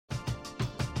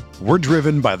We're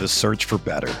driven by the search for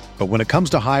better. But when it comes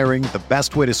to hiring, the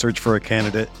best way to search for a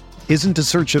candidate isn't to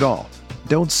search at all.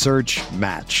 Don't search,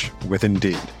 match with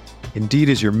Indeed. Indeed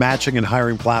is your matching and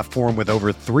hiring platform with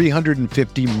over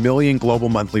 350 million global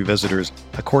monthly visitors,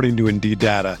 according to Indeed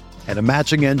data, and a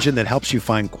matching engine that helps you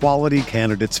find quality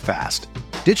candidates fast.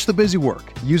 Ditch the busy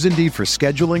work. Use Indeed for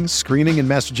scheduling, screening, and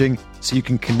messaging so you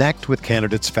can connect with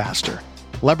candidates faster.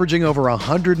 Leveraging over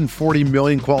 140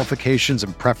 million qualifications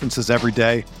and preferences every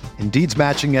day, Indeed's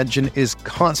matching engine is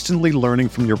constantly learning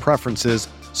from your preferences,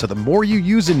 so the more you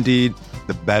use Indeed,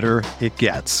 the better it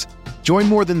gets. Join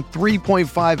more than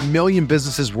 3.5 million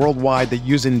businesses worldwide that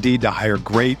use Indeed to hire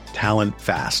great talent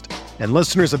fast. And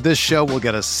listeners of this show will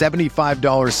get a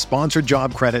 $75 sponsored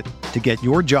job credit to get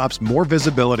your jobs more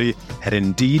visibility at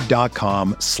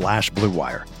Indeed.com/Blue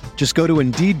Wire. Just go to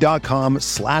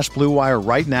Indeed.com/Blue Wire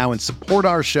right now and support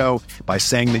our show by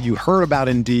saying that you heard about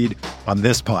Indeed on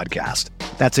this podcast.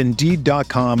 That's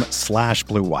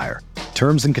Indeed.com/Blue Wire.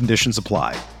 Terms and conditions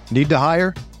apply. Need to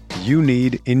hire? You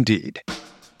need Indeed.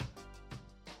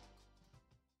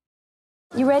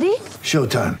 You ready?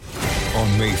 Showtime.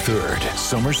 On May 3rd,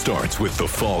 summer starts with The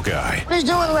Fall Guy. Let's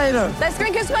do it later. Let's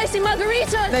drink a spicy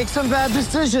margarita. Make some bad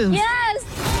decisions. Yes!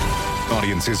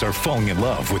 Audiences are falling in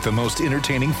love with the most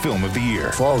entertaining film of the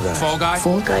year. Fall Guy. Fall Guy.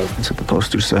 Fall Guy. That's what the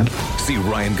poster said. See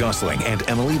Ryan Gosling and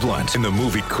Emily Blunt in the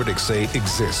movie critics say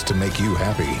exists to make you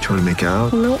happy. Trying to make it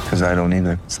out? Nope. Because I don't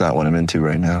either. It's not what I'm into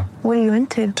right now. What are you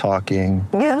into? Talking.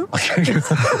 Yeah.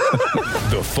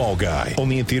 The Fall Guy.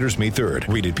 Only in theaters May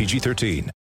 3rd. Rated PG-13.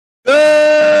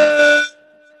 Good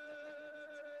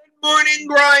morning,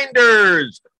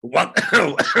 Grinders.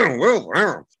 Welcome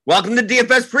to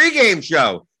DFS pregame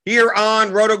show here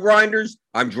on Roto Grinders.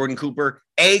 I'm Jordan Cooper,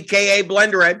 a.k.a.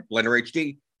 BlenderEd, Blender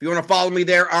HD. If you want to follow me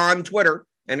there on Twitter,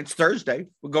 and it's Thursday,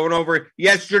 we're going over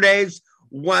Wednesday's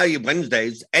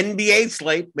NBA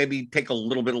slate, maybe take a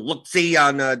little bit of look-see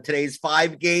on today's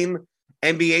 5-game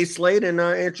NBA slate and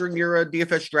answering your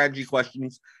DFS strategy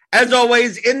questions. As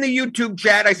always, in the YouTube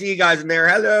chat, I see you guys in there.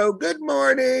 Hello, good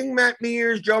morning, Matt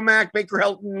Mears, Joe Mack, Baker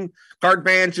Helton, Card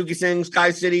Band, Suki Singh,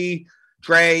 Sky City,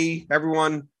 Trey,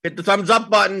 everyone. Hit the thumbs up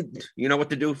button. You know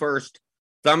what to do first.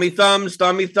 Thummy thumbs,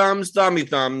 thummy thumbs, thummy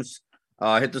thumbs.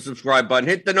 Hit the subscribe button.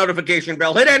 Hit the notification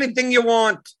bell. Hit anything you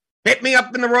want. Hit me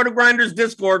up in the Roto Grinders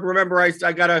Discord. Remember, I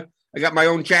got my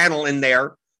own channel in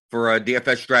there for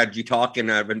DFS strategy talk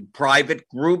and private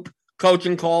group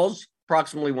coaching calls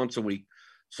approximately once a week.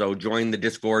 So join the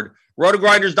Discord,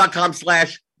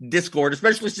 rotogrinders.com/Discord,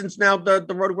 especially since now the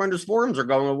Roto Grinders forums are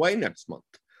going away next month,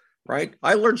 right?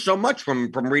 I learned so much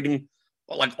from reading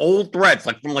like old threads,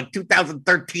 like from like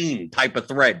 2013 type of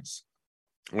threads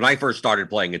when I first started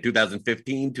playing in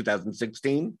 2015,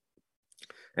 2016.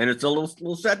 And it's a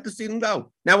little sad to see them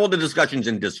go. Now all the discussions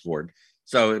in Discord.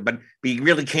 But you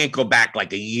really can't go back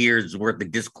like a year's worth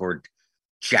of Discord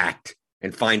chat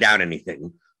and find out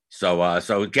anything. So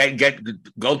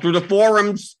go through the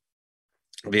forums.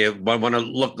 If you want to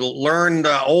learn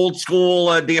the old school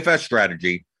DFS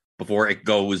strategy before it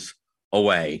goes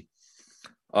away.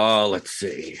 Let's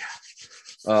see.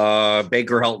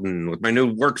 Baker Helton. With my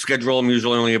new work schedule, I'm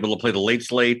usually only able to play the late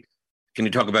slate. Can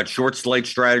you talk about short slate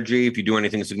strategy? If you do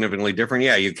anything significantly different,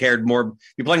 yeah, you cared more.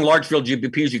 You're playing large field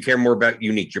GPPs, you care more about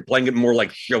uniques. You're playing it more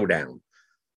like Showdown,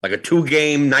 like a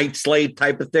 2-game night slate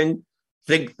type of thing.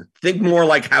 Think more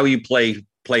like how you play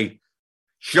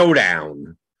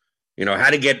Showdown, you know, how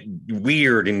to get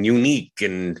weird and unique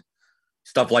and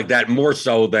stuff like that, more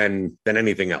so than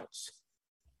anything else.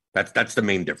 That's the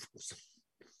main difference.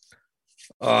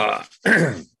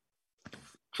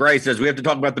 Trey says we have to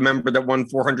talk about the member that won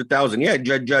 400,000. Yeah,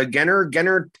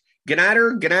 Genner,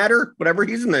 whatever.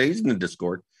 He's in the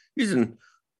Discord. He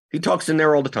talks in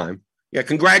there all the time. Yeah,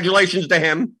 congratulations to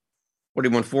him. What, he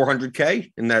won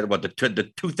 400K in that? What, the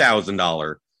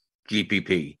 $2,000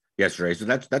 GPP yesterday? So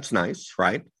that's nice,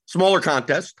 right? Smaller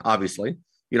contest, obviously.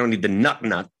 You don't need the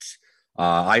nuts.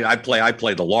 I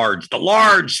play the large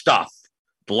stuff,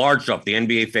 the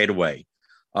NBA fadeaway.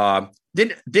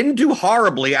 Didn't do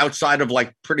horribly outside of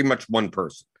like pretty much one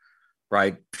person,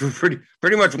 right?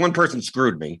 Pretty much one person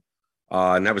screwed me,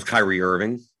 and that was Kyrie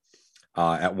Irving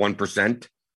at 1%.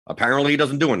 Apparently, he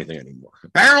doesn't do anything anymore.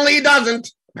 Apparently, he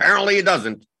doesn't.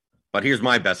 But here's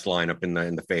my best lineup in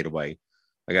the fadeaway.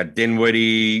 I got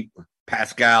Dinwiddie,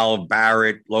 Pascal,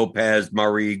 Barrett, Lopez,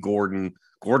 Murray, Gordon.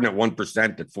 Gordon at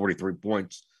 1% at 43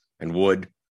 points, and Wood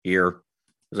here.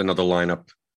 There's another lineup,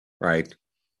 right?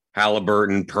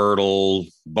 Halliburton, Pirtle,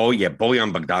 Bojan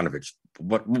Bogdanovic.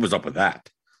 What was up with that?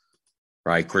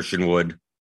 Right, Christian Wood,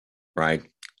 right?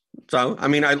 So, I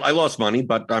mean, I lost money,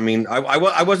 but I mean,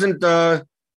 I wasn't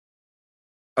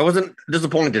I wasn't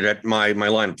disappointed at my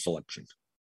lineup selection.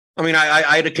 I mean,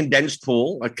 I had a condensed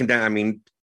pool.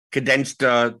 Condensed.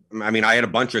 I had a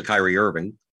bunch of Kyrie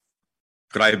Irving.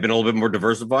 Could I have been a little bit more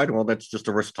diversified? Well, that's just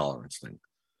a risk tolerance thing.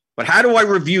 But how do I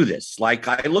review this? Like,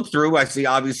 I look through, I see,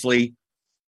 obviously,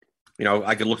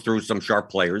 I could look through some sharp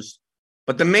players.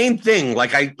 But the main thing,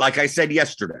 like I said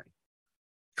yesterday,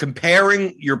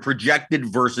 comparing your projected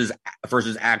versus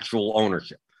actual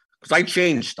ownership. Because I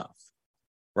change stuff,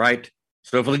 right?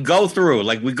 So if we go through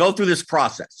this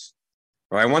process,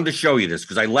 or I wanted to show you this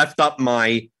because I left up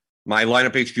my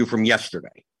lineup HQ from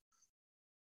yesterday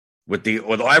with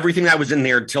everything that was in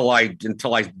there until I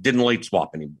didn't late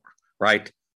swap anymore,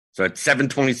 right? So at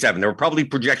 7:27, there were probably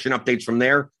projection updates from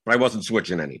there, but I wasn't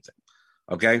switching anything.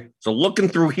 Okay, so looking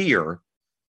through here,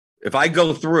 if I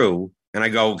go through and I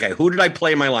go, okay, who did I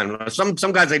play in my lineup?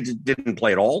 Some guys I didn't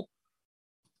play at all.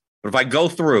 But if I go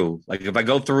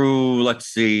through, let's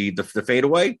see, the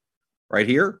fadeaway right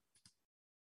here.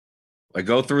 I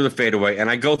go through the fadeaway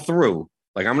and I go through,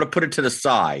 I'm going to put it to the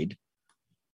side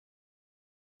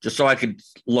just so I could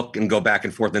look and go back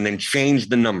and forth and then change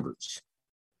the numbers.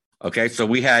 Okay, so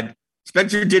we had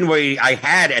Spencer Dinwiddie, I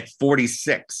had at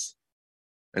 46,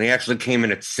 and he actually came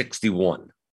in at 61.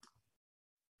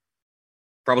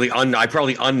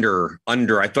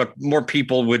 I thought more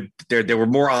people would, there were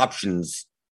more options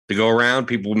to go around.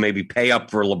 People would maybe pay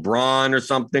up for LeBron or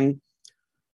something.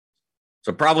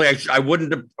 So probably I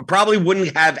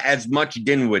wouldn't have as much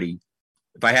Dinwiddie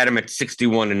if I had him at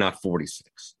 61 and not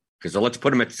 46. Okay, so let's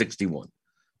put him at 61.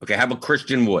 Okay, how about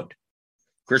Christian Wood?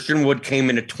 Christian Wood came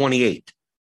in at 28.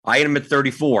 I had him at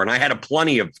 34, and I had a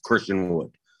plenty of Christian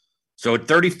Wood. So at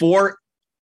 34,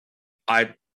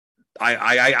 I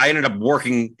ended up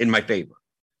working in my favor.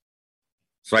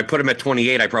 So I put him at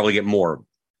 28. I probably get more.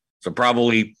 So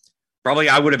probably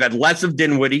I would have had less of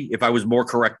Dinwiddie if I was more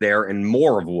correct there and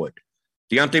more of Wood.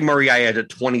 Dejounte Murray, I had at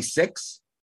 26.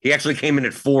 He actually came in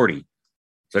at 40.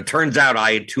 So it turns out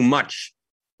I had too much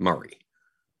Murray,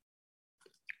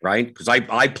 right? Because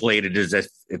I played it as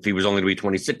if he was only going to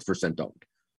be 26% owned.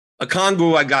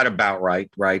 Okongwu, I got about right?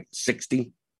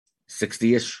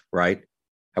 60-ish, right?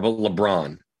 How about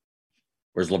LeBron?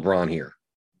 Where's LeBron here?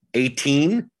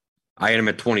 18. I had him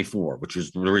at 24, which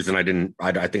is the reason I didn't.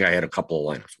 I think I had a couple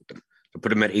of lineups with him. I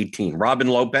put him at 18. Robin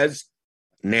Lopez,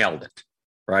 nailed it,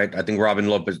 right? I think Robin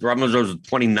Lopez was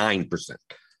 29%.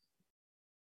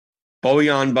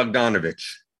 Bojan Bogdanovic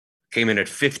came in at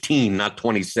 15, not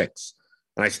 26.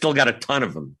 And I still got a ton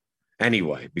of them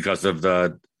anyway because of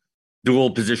the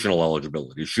dual positional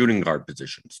eligibility, shooting guard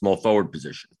position, small forward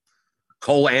position.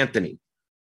 Cole Anthony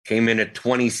came in at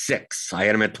 26. I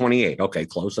had him at 28. Okay,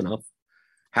 close enough.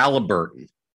 Halliburton,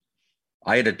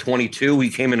 I had at 22.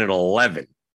 He came in at 11.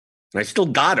 And I still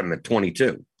got him at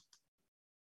 22.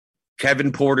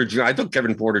 Kevin Porter Jr., I thought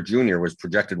Kevin Porter Jr. was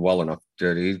projected well enough.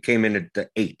 He came in at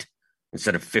 8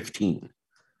 instead of 15.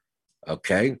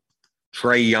 Okay.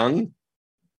 Trae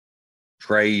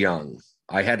Young,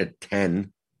 I had at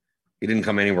 10. He didn't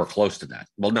come anywhere close to that.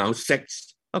 Well, no,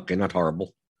 6. Okay, not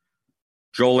horrible.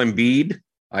 Joel Embiid,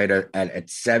 I had at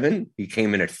 7. He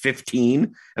came in at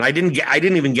 15, and I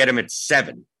didn't even get him at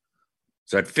 7.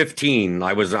 So at 15,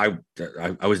 I was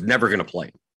never going to play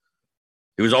him.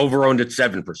 He was over-owned at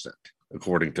 7%,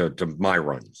 according to my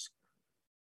runs.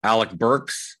 Alec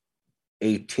Burks,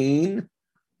 18.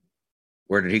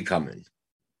 Where did he come in?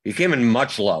 He came in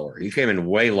much lower. He came in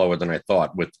way lower than I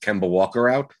thought with Kemba Walker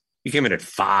out. He came in at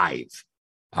 5.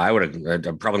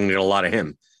 I'm probably going to get a lot of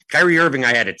him. Kyrie Irving,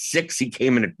 I had at 6. He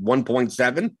came in at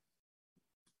 1.7.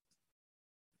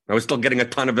 I was still getting a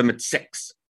ton of him at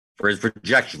 6 for his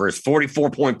projection, for his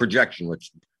 44-point projection,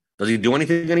 which does he do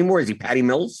anything anymore? Is he Patty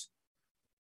Mills?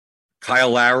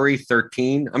 Kyle Lowry,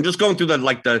 13. I'm just going through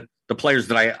the players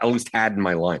that I at least had in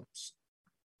my lineups.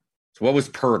 So what was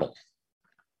Pirtle?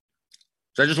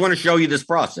 So I just want to show you this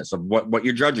process of what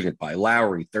you're judging it by.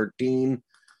 Lowry, 13.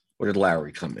 What did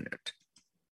Lowry come in at?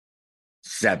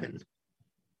 7.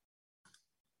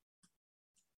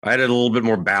 I had it a little bit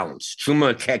more balanced.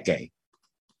 Chuma Okeke.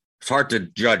 It's hard to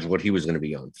judge what he was going to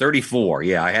be on. 34.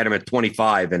 Yeah, I had him at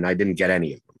 25, and I didn't get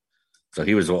any of them. So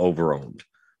he was over-owned.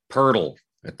 Pirtle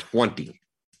at 20.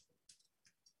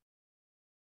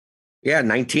 Yeah,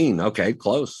 19. Okay,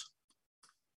 close.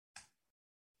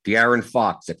 De'Aaron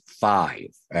Fox at 5.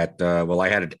 I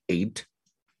had it at 8.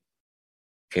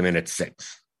 Came in at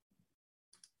 6.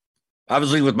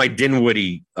 Obviously, with my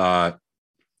Dinwiddie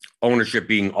ownership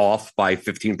being off by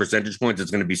 15 percentage points,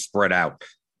 it's going to be spread out.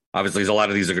 Obviously, a lot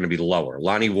of these are going to be lower.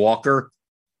 Lonnie Walker,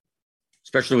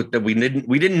 especially with we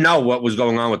didn't know what was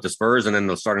going on with the Spurs, and then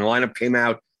the starting lineup came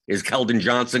out. Is Keldon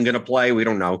Johnson going to play? We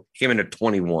don't know. Came in at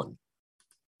 21,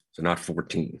 so not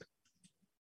 14.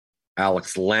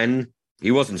 Alex Len,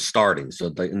 he wasn't starting, so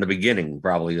in the beginning,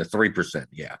 probably the 3%.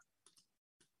 Yeah.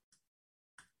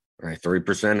 All right,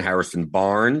 3%. Harrison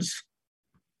Barnes,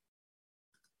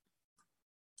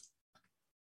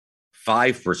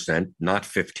 5%, not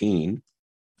 15.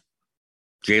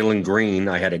 Jalen Green,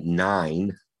 I had at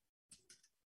 9.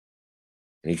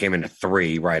 And he came in at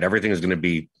 3. Right. Everything is going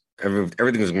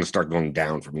to start going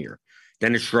down from here.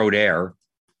 Dennis Schroeder,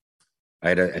 I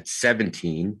had at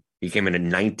 17. He came in at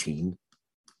 19.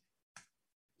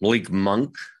 Malik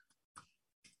Monk,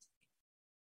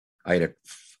 it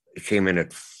came in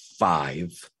at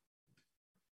 5.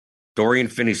 Dorian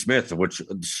Finney-Smith, which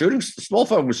shooting small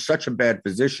forward was such a bad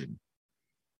position.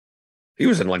 He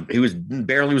was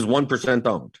barely 1%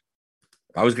 owned.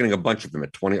 I was getting a bunch of them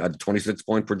at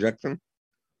 26-point projection.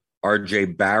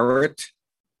 RJ Barrett,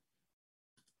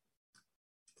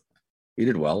 he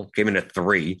did well. Came in at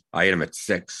 3. I had him at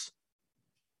 6.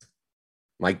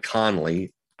 Mike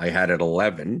Conley, I had at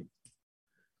 11.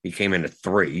 He came in at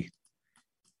 3.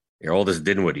 All this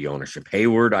Dinwiddie ownership.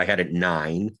 Hayward, I had at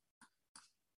 9.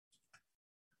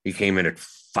 He came in at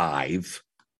 5.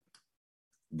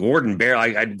 Gordon I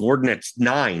had Gordon at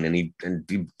 9, and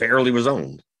he barely was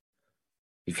owned.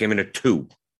 He came in at 2.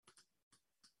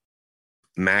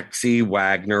 Maxey,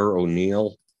 Wagner,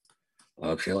 O'Neal.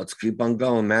 Okay, let's keep on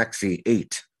going. Maxey,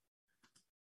 8.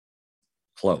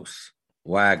 Close.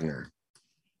 Wagner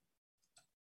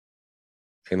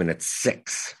came in at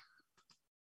 6.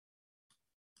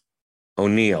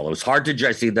 O'Neal. It was hard to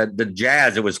just see that the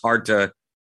Jazz. It was hard to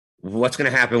what's going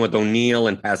to happen with O'Neal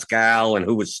and Pascal and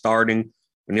who was starting.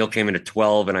 O'Neal came in at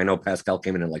 12, and I know Pascal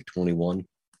came in at like 21.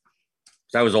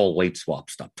 So that was all late swap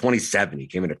stuff. 27. He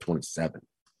came in at 27.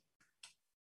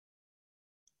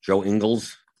 Joe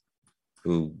Ingles,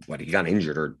 who he got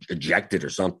injured or ejected or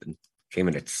something, came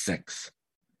in at 6.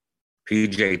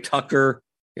 PJ Tucker,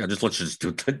 let's just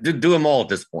do them all at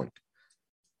this point.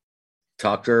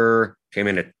 Tucker came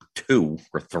in at 2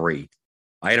 or 3.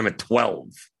 I had him at 12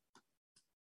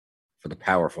 for the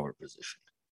power forward position.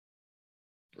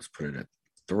 Let's put it at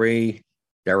 3.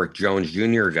 Derek Jones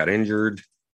Jr. got injured.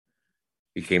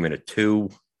 He came in at 2.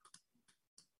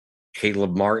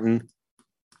 Caleb Martin,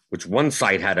 which one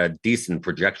site had a decent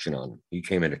projection on him. He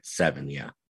came in at 7,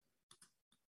 yeah.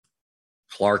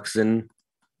 Clarkson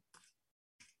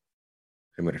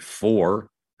came in at 4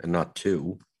 and not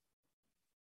 2.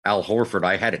 Al Horford,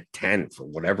 I had at 10 for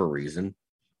whatever reason.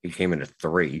 He came in at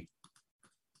 3.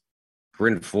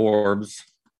 Bryn Forbes,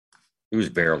 he was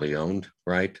barely owned,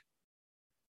 right?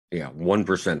 Yeah,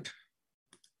 1%.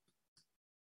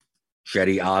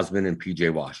 Cedi Osman and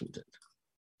PJ Washington.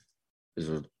 This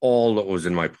was all that was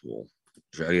in my pool.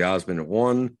 Cedi Osman at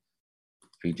 1,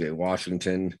 PJ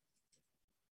Washington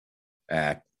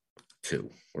at 2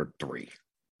 or 3,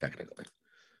 technically.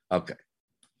 Okay,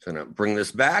 so now bring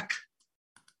this back.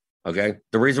 Okay,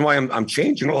 the reason why I'm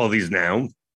changing all of these now,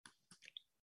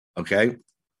 okay,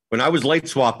 when I was late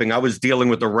swapping, I was dealing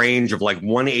with a range of like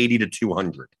 180 to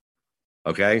 200.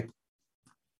 Okay,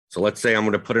 so let's say I'm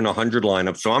going to put in 100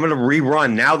 lineups. So I'm going to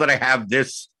rerun now that I have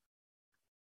this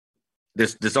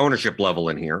ownership level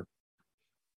in here.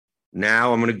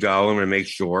 Now I'm going to go. I'm going to make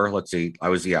sure. Let's see. I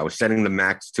was setting the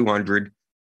max 200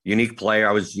 unique player.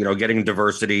 I was getting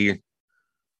diversity.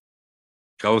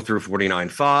 Go through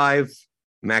 49.5.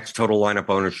 Max total lineup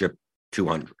ownership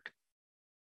 200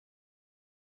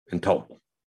 in total.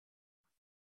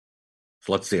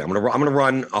 So let's see. I'm gonna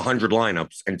run 100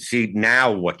 lineups and see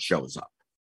now what shows up.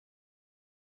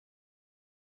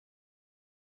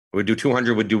 We do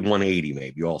 200. We'd do 180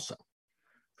 maybe also.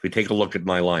 If we take a look at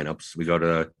my lineups, we go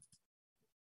to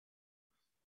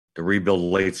the rebuild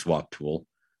late swap tool.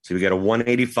 So we get a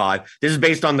 185. This is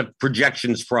based on the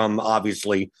projections from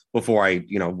obviously before I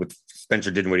with Spencer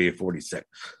Dinwiddie at 46.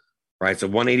 Right. So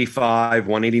 185,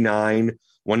 189,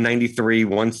 193,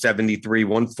 173,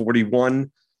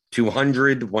 141,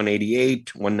 200,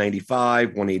 188, 195,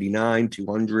 189,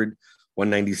 200,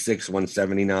 196,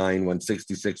 179,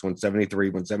 166, 173,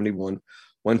 171,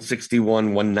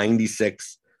 161,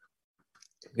 196.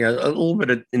 Yeah, a little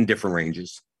bit in different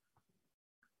ranges.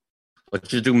 Let's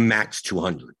just do max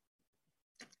 200.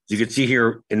 So you can see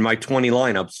here in my 20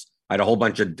 lineups, I had a whole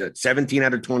bunch of 17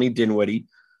 out of 20 Dinwiddie,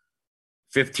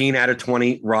 15 out of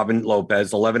 20 Robin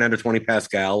Lopez, 11 out of 20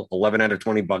 Pascal, 11 out of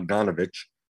 20 Bogdanovic.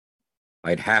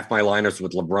 I had half my lineups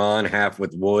with LeBron, half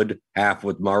with Wood, half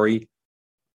with Murray,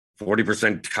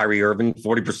 40% Kyrie Irving,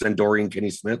 40% Dorian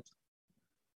Finney-Smith.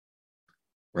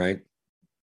 Right?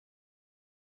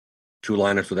 2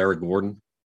 lineups with Eric Gordon.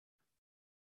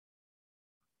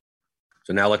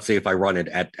 So now let's see if I run it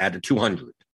at a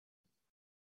 200.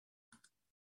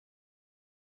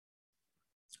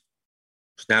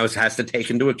 So now it has to take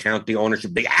into account the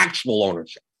ownership, the actual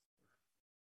ownership.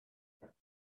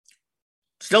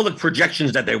 Still the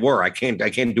projections that they were. I can't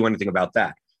do anything about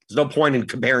that. There's no point in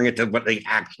comparing it to what they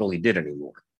actually did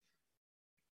anymore.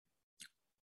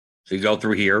 So you go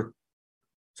through here.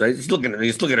 So he's looking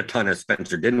at a ton of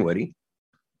Spencer Dinwiddie,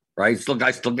 right?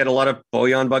 I still get a lot of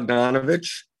Bojan Bogdanovic,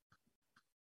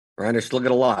 right? I still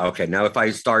get a lot. Okay, now if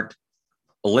I start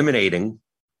eliminating,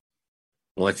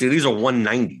 well, let's see, these are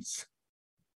 190s.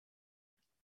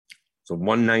 So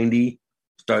 190,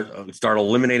 start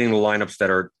eliminating the lineups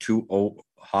that are too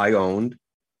high owned.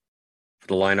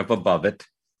 The lineup above it,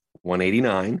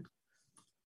 189,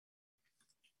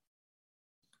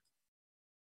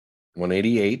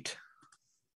 188,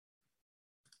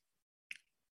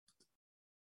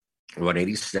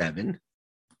 187,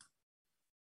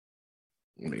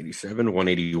 187,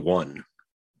 181.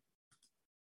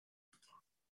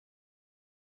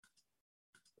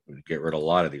 Get rid of a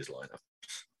lot of these lineups.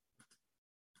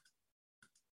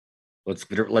 Let's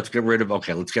get rid of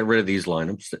these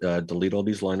lineups. Delete all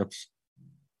these lineups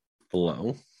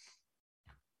below.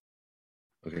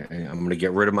 Okay, I'm going to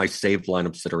get rid of my saved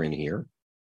lineups that are in here.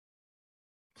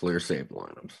 Clear saved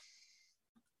lineups.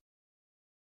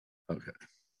 Okay.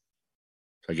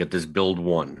 So I get this build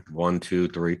 1, 2,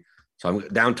 3. So I'm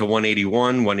down to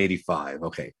 181, 185.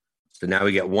 Okay. So now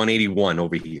we get 181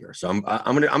 over here. So I'm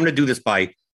gonna do this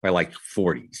by like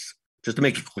 40s just to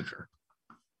make it quicker.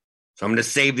 So I'm going to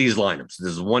save these lineups.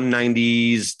 This is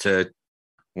 190s to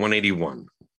 181.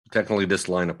 Technically, this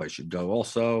lineup I should go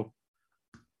also.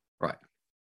 Right.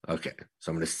 Okay.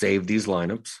 So I'm going to save these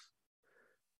lineups.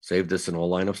 Save this in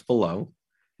all lineups below.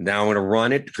 Now I'm going to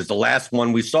run it because the last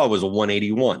one we saw was a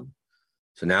 181.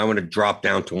 So now I'm going to drop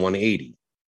down to 180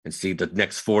 and see the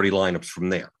next 40 lineups from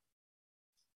there.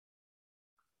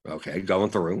 Okay,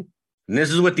 going through. And this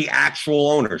is with the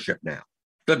actual ownership now.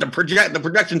 The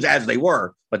projections as they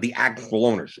were, but the actual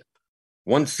ownership.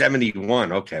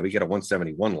 171. Okay, we get a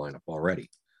 171 lineup already.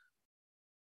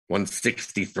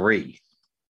 163.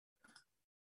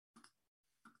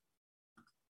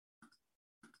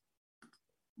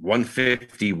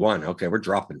 151. Okay, we're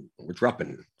dropping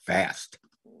fast.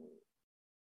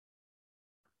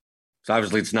 So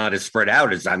obviously it's not as spread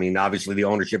out as, obviously the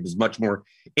ownership is much more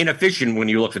inefficient when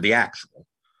you look at the actual.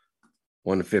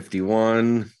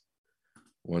 151.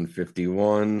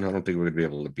 151. I don't think we're going to be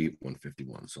able to beat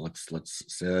 151. So let's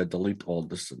delete all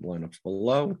this lineups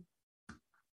below.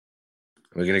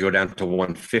 We're going to go down to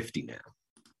 150 now.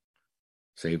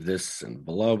 Save this and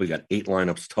below. We got 8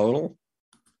 lineups total.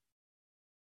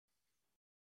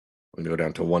 We're going to go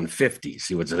down to 150.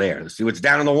 See what's there. See what's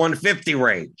down in the 150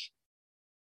 range.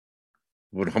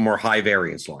 With more high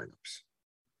variance lineups.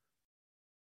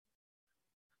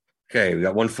 Okay, we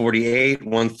got 148,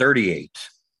 138.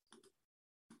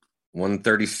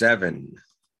 137.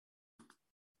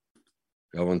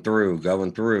 Going through.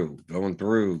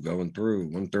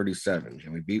 137.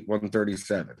 Can we beat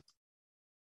 137?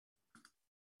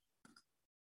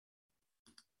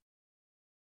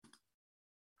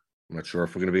 I'm not sure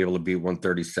if we're going to be able to beat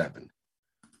 137.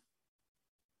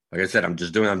 Like I said, I'm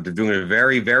doing it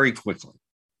very, very quickly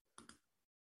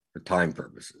for time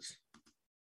purposes.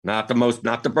 Not the most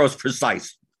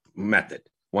precise method.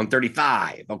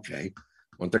 135. Okay.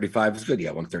 135 is good. Yeah,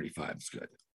 135 is good.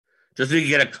 Just so you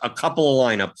get a couple of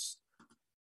lineups.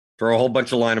 Throw a whole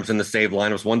bunch of lineups in the saved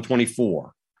lineups.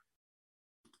 124.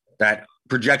 That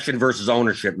projection versus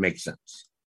ownership makes sense.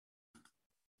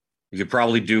 You could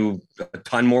probably do a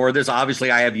ton more of this.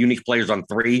 Obviously, I have unique players on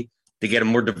 3 to get a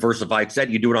more diversified set.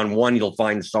 You do it on 1, you'll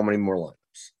find so many more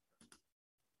lineups.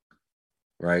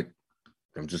 Right?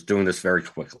 I'm just doing this very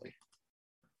quickly.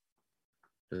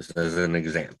 Just as an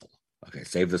example. Okay,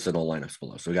 save this in all lineups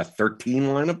below. So we got 13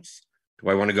 lineups. Do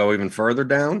I want to go even further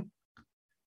down?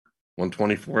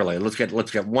 124. Let's get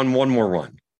one more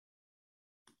run.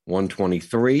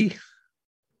 123.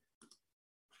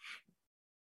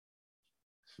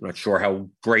 I'm not sure how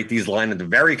great these lineups,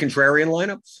 very contrarian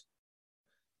lineups.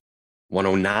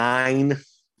 109.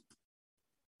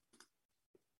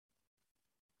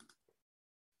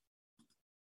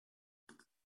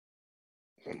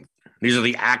 These are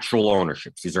the actual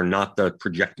ownerships. These are not the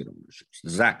projected ownerships.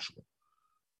 This is actual.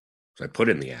 So I put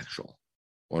in the actual.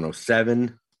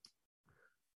 107.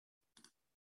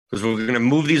 Because we're going to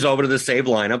move these over to the saved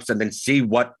lineups and then see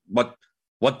what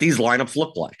these lineups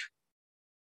look like.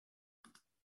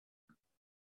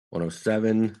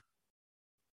 107.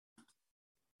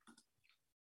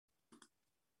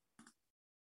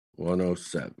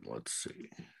 107. Let's see.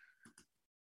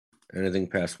 Anything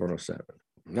past 107.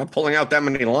 I'm not pulling out that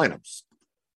many lineups.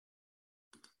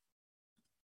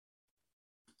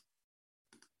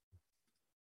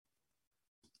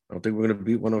 I don't think we're going to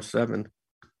beat 107.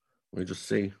 Let me just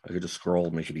see. I could just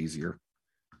scroll, make it easier.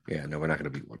 Yeah, no, we're not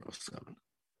going to beat 107.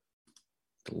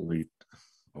 Delete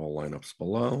all lineups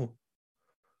below.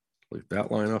 Delete that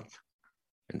lineup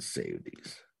and save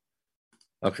these.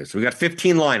 Okay, so we got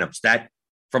 15 lineups that,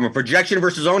 from a projection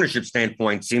versus ownership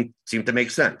standpoint, seem to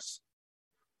make sense.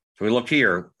 So we look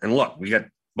here and look, we got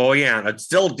Bojan. I'd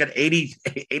still get 80%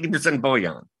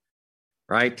 Bojan,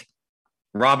 right?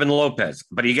 Robin Lopez,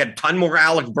 but you get a ton more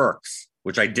Alec Burks,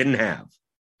 which I didn't have.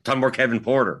 A ton more Kevin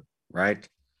Porter, right?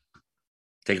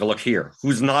 Take a look here.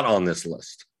 Who's not on this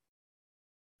list?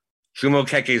 Chuma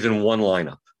Okeke is in one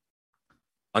lineup.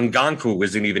 Ngannou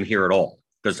isn't even here at all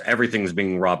because everything's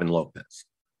being Robin Lopez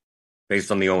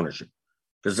based on the ownership.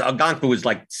 Because Ngannou is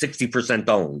like 60%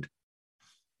 owned.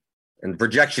 And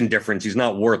projection difference, he's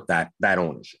not worth that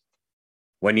ownership.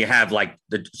 When you have like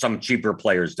some cheaper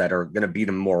players that are going to beat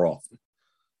him more often.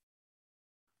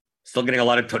 Still getting a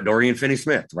lot of Dorian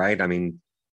Finney-Smith, right? I mean,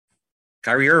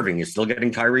 Kyrie Irving is still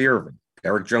getting Kyrie Irving.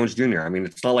 Derrick Jones Jr. I mean,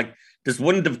 it's not like this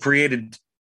wouldn't have created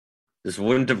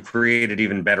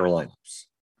even better lineups.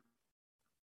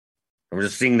 I'm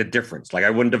just seeing the difference. Like I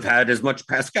wouldn't have had as much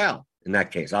Pascal in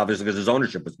that case, obviously because his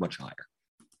ownership was much higher.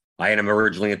 I had him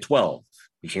originally at 12.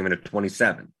 He came in at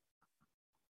 27.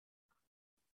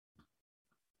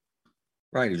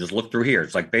 Right, you just look through here.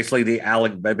 It's like basically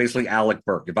Alec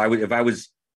Burke. If I was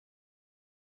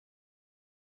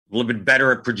a little bit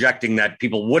better at projecting that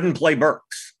people wouldn't play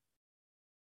Burks,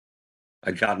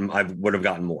 I would have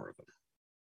gotten more of them.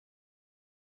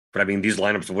 But I mean, these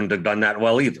lineups wouldn't have done that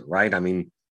well either, right? I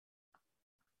mean,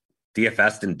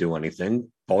 DFS didn't do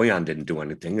anything. Bojan didn't do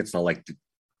anything. It's not like,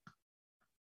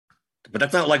 but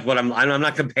that's not like what I'm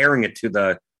not comparing it to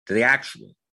the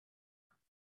actual.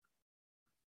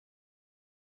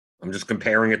 I'm just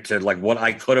comparing it to like what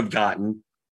I could have gotten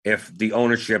if the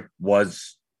ownership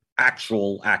was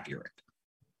accurate.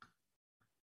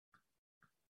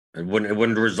 It wouldn't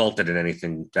have resulted in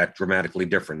anything that dramatically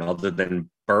different other than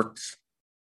Burks.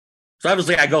 So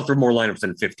obviously I go through more lineups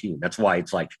than 15. That's why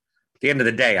it's like at the end of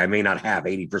the day, I may not have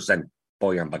 80%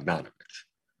 Bojan Bogdanovic.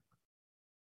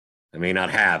 I may not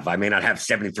have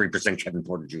 73% Kevin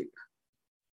Porter Jr.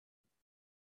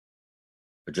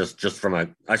 But just from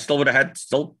I still would have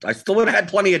had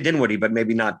plenty of Dinwiddie, but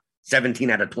maybe not 17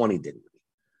 out of 20 Dinwiddie.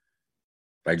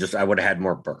 But I would have had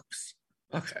more Burks.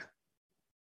 Okay.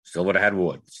 Still would have had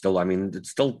Wood. Still, I mean, it's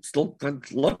still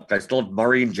look, I still have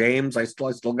Murray and James. I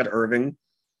still got Irving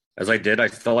as I did. I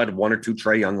still had one or two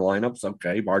Trae Young lineups.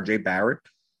 Okay. RJ Barrett,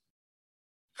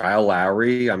 Kyle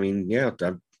Lowry. I mean, yeah.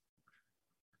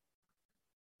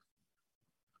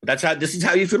 This is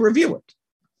how you could review it.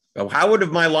 So how would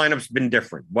have my lineups been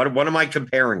different? What am I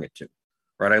comparing it to?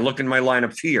 Right. I look in my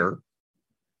lineups here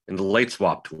in the late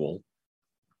swap tool.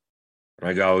 And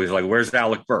I go, he's like, where's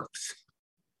Alec Burks?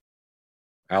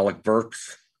 Alec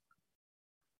Burks.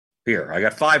 Here, I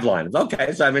got 5 lineups.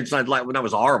 Okay, so I mean, it's not like when that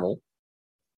was horrible.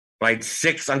 But I had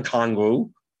 6 on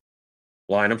Kongu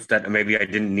lineups that maybe I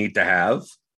didn't need to have.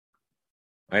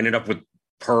 I ended up with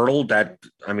Pirtle that,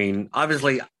 I mean,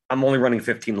 obviously I'm only running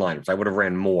 15 lineups. I would have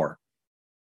ran more.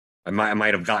 I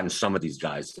might have gotten some of these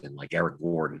guys in, like Eric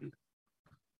Gordon.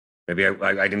 Maybe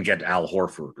I didn't get Al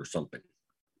Horford or something.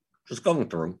 Just going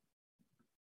through.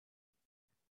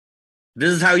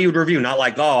 This is how you would review, not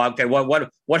like, oh, okay,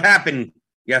 what happened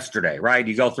yesterday, right?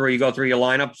 You go through your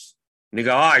lineups, and you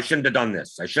go, oh, I shouldn't have done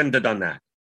this. I shouldn't have done that.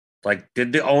 Like,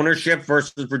 did the ownership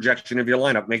versus projection of your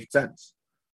lineup make sense?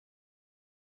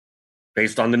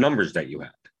 Based on the numbers that you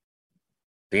had.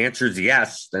 The answer is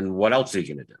yes, then what else are you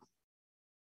going to do?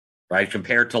 Right?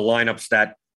 Compared to lineups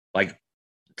that, like,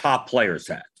 top players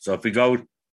had. So if we go,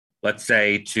 let's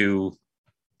say, to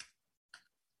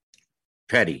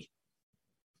Petty,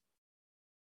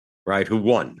 right, who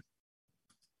won?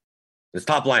 His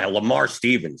top line, Lamar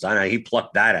Stevens. I know he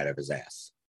plucked that out of his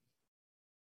ass.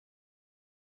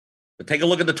 But take a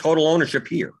look at the total ownership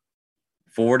here.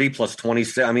 40 plus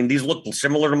 26. I mean, these look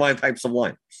similar to my types of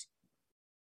lineups.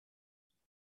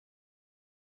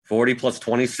 40 plus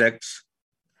 26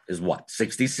 is what?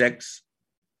 66,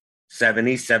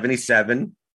 70,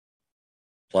 77,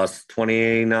 plus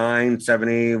 29,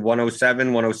 70,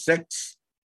 107, 106.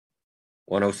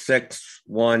 106,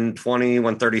 120,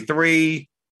 133,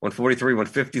 143,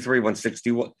 153,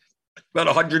 161, about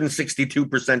 162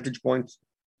 percentage points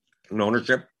in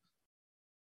ownership.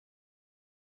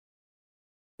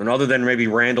 And other than maybe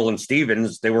Randall and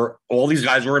Stevens, all these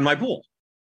guys were in my pool.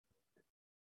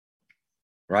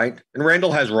 right? And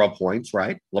Randall has raw points,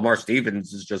 right? Lamar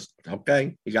Stevens is just,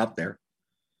 okay, he got there,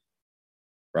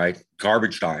 right?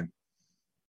 Garbage time.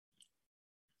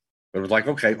 It was like,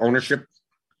 okay, ownership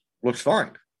looks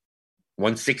fine.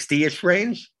 160-ish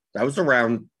range. That was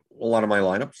around a lot of my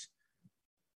lineups.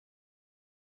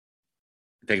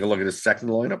 Take a look at his second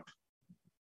lineup.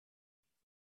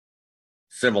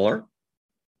 Similar. A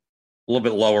little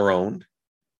bit lower owned.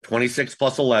 26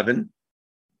 plus 11.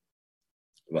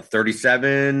 About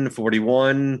 37,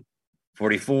 41,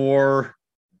 44,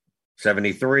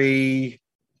 73,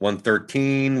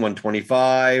 113,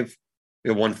 125,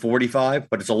 145,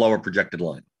 but it's a lower projected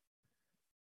line.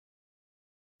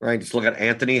 Right? Just look at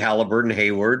Anthony, Halliburton,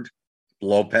 Hayward,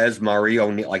 Lopez, Murray,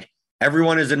 O'Neal. Like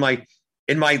everyone is in my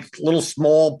little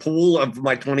small pool of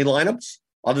my 20 lineups,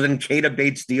 other than Keita,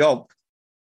 Bates, Diop.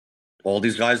 All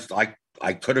these guys,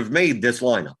 I could have made this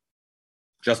lineup.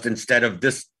 Just instead of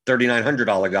this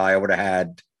 $3,900 guy, I would have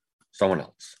had someone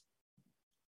else.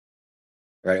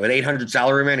 Right? With 800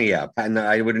 salary money, yeah. And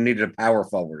I would have needed a power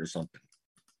forward or something.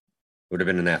 Would have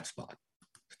been in that spot.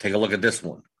 Take a look at this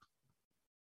one.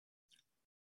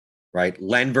 Right?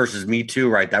 Len versus Me Too,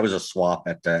 right? That was a swap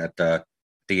at the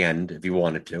end, if you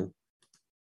wanted to.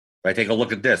 Right? Take a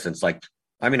look at this. It's like,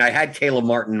 I mean, I had Caleb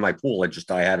Martin in my pool.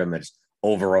 I had him as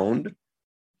over-owned.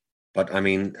 But, I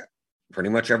mean, pretty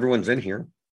much everyone's in here,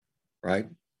 right?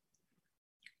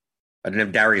 I didn't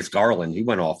have Darius Garland. He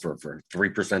went off for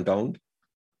 3% owned.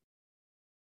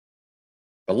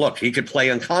 But look, he could play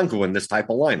Nkongwu in this type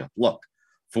of lineup. Look,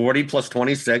 40 plus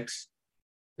 26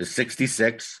 is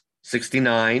 66,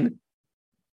 69,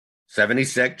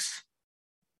 76,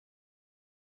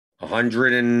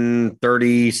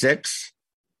 136,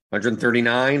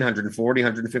 139, 140,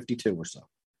 152 or so.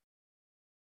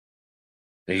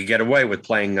 And you get away with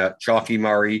playing Chalky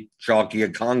Murray, Chalky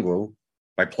Nkongwu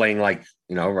by playing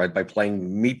by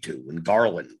playing Me Too and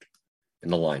Garland in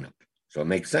the lineup. So it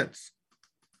makes sense.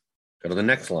 Go to the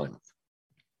next lineup.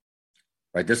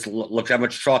 Right, this looks how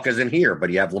much chalk is in here, but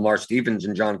you have Lamar Stevens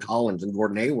and John Collins and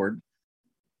Gordon Hayward.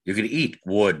 You could eat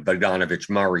Wood, Bogdanovich,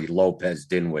 Murray, Lopez,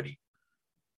 Dinwiddie.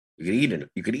 You could eat it.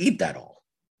 You could eat that all.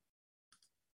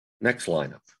 Next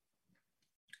lineup.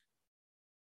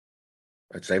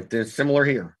 Right, same thing, similar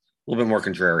here. A little bit more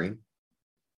contrarian.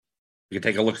 You can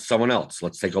take a look at someone else.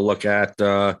 Let's take a look at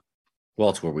who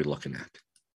else were we looking at?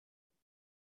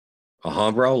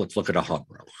 Alhambra. Let's look at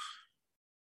Alhambra.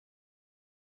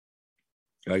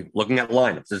 Okay, looking at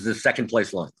lineups. This is the second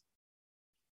place line.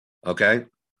 Okay.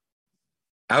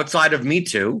 Outside of Me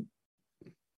Too,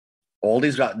 all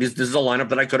these guys, this is a lineup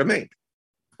that I could have made.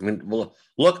 I mean, well,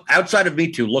 look, outside of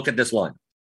Me Too, look at this line.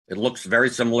 It looks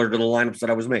very similar to the lineups that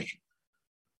I was making.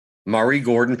 Murray,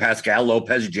 Gordon, Pascal,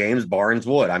 Lopez, James, Barnes,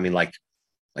 Wood. I mean, like,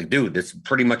 dude, this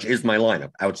pretty much is my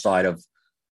lineup outside of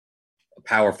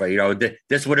power play. You know,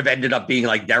 this would have ended up being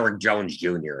like Derek Jones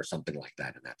Jr. or something like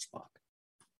that in that spot.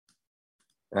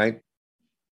 Right?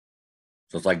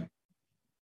 So it's like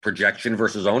projection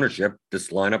versus ownership. This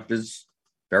lineup is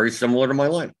very similar to my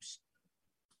lineups.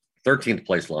 13th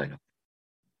place lineup.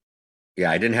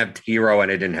 Yeah, I didn't have Hero and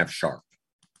I didn't have Sharp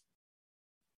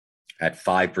at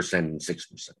 5% and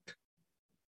 6%.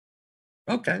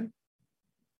 Okay.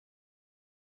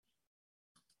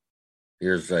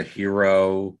 Here's a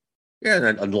Hero. Yeah,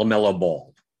 and a LaMelo Ball.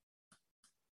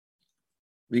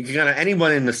 You can kind of,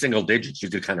 anyone in the single digits, you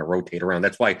could kind of rotate around.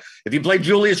 That's why if you play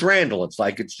Julius Randle, it's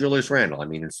like it's Julius Randle. I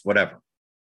mean, it's whatever. I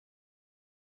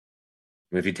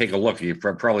mean, if you take a look,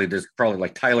 there's probably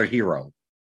like Tyler Hero.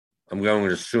 I'm going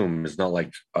to assume is not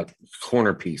like a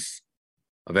corner piece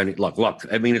of any look.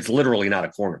 I mean, it's literally not a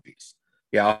corner piece.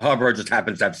 Yeah, Hubbard just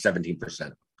happens to have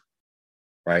 17%.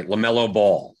 Right? LaMelo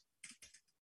Ball.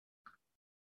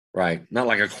 Right? Not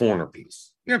like a corner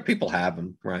piece. Yeah, people have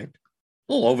them, right?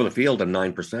 A little over the field at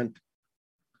 9%.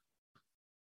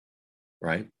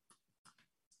 Right?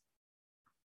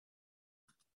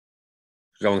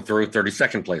 Going through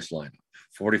 32nd place lineup,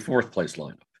 44th place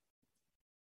lineup.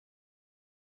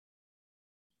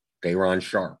 Day'Ron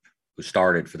Sharp, who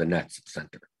started for the Nets at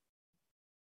center.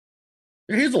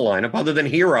 Here's a lineup other than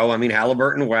Hero. I mean,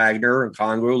 Halliburton, Wagner,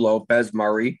 Nkongwu, Lopez,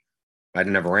 Murray. I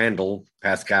didn't have Randall,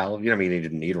 Pascal. You know, I mean, he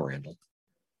didn't need Randall.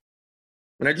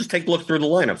 And I just take a look through the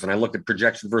lineups and I look at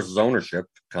projection versus ownership,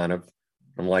 kind of.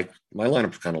 I'm like, my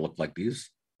lineups kind of look like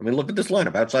these. I mean, look at this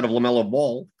lineup. Outside of LaMelo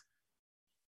Ball,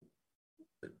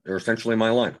 they're essentially my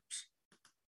lineups.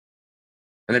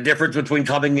 And the difference between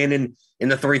coming in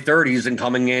the 330s and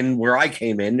coming in where I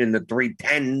came in the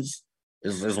 310s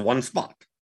is one spot,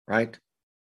 right?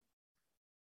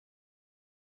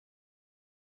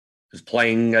 Is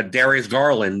playing Darius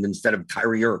Garland instead of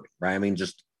Kyrie Irving, right? I mean,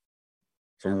 just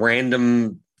Some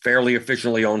random, fairly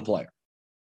efficiently owned player.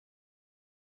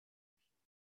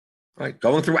 Right,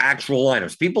 going through actual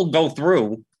lineups. People go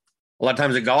through, a lot of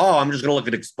times they go, oh, I'm just going to look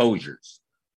at exposures.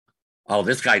 Oh,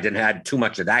 this guy didn't have too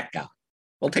much of that guy.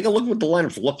 Well, take a look at what the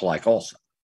lineups look like also.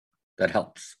 That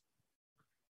helps.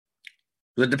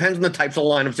 It depends on the types of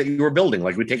lineups that you were building.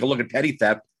 Like we take a look at Petty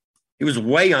Theft. He was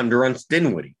way under on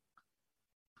Dinwiddie.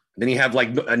 Then you have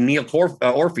like a Neil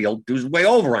Orfield, who's way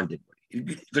over on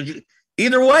Dinwiddie.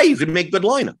 Either way, you could make good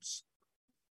lineups.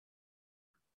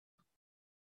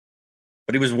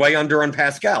 But he was way under on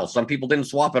Pascal. Some people didn't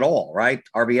swap at all, right?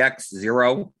 RBX,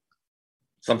 0.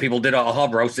 Some people did a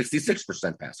Hovro,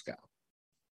 66% Pascal.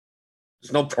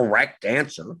 There's no correct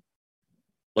answer.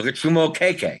 Look at Chumo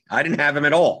KK. I didn't have him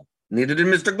at all. Neither did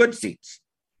Mr. Goodseats.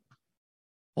 A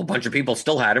whole bunch of people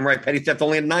still had him, right? Petty Theft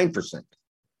only had 9%.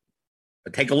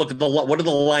 But take a look at what do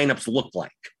the lineups look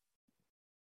like?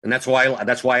 And that's why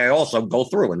I also go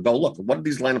through and go, look, what do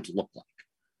these lineups look like?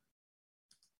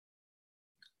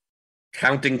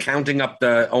 Counting up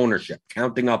the ownership,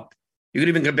 counting up. You could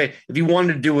even compare, if you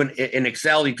wanted to do in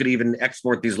Excel, you could even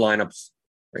export these lineups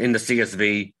in the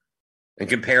CSV and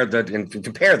compare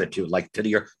the two, like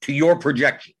to your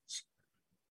projections.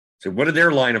 So what do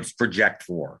their lineups project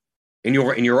for in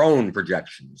your own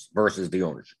projections versus the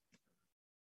ownership?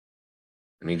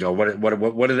 And you go, what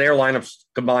do their lineups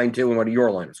combine to, and what do your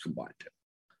lineups combine to?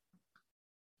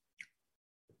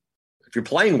 If you're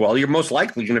playing well, you're most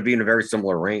likely going to be in a very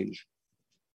similar range.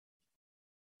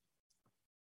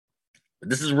 But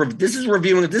this is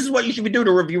reviewing. This is what you should be doing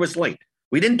to review a slate.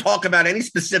 We didn't talk about any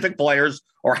specific players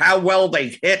or how well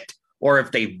they hit or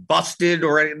if they busted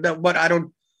or anything. But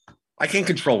I can't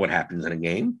control what happens in a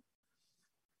game.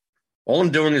 All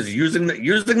I'm doing is using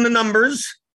the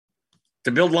numbers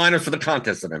to build lineups for the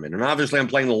contest that I'm in. And obviously I'm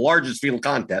playing the largest field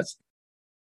contest.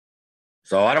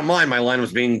 So I don't mind my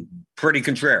lineups being pretty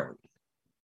contrary,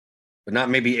 but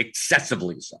not maybe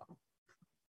excessively so.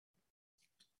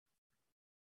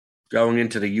 Going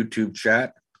into the YouTube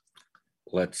chat.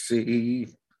 Let's see.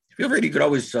 Feel free, you could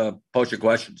always post your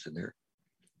questions in there.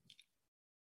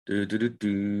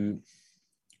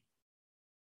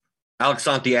 Alex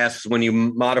Santi asks, when you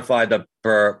modify the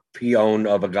per P-own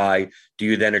of a guy, do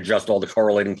you then adjust all the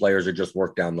correlating players or just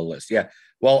work down the list? Yeah.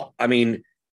 Well, I mean,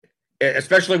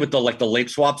 especially with the late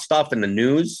swap stuff and the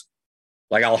news,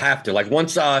 like I'll have to. Like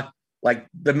once like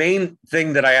the main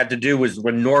thing that I had to do was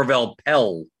when Norvel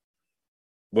Pell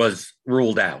was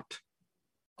ruled out.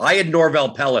 I had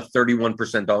Norvel Pell at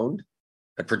 31% owned,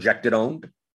 at projected owned,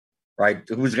 right?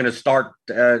 Who's going to start,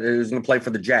 who's going to play for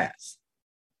the Jazz?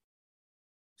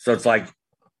 So it's like,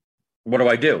 what do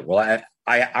I do? Well,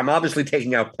 I'm obviously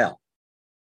taking out Pell.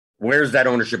 Where's that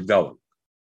ownership going?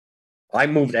 I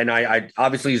moved, and I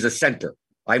obviously he's a center.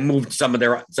 I moved some of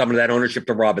that ownership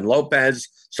to Robin Lopez,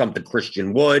 some to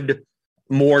Christian Wood,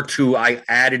 I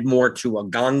added more to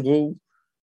Agangu,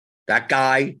 that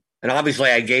guy. And obviously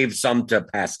I gave some to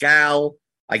Pascal.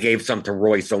 I gave some to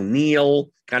Royce O'Neal.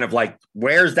 Kind of like,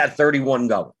 where's that 31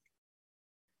 going?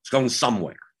 It's going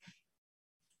somewhere.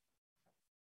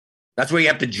 That's where you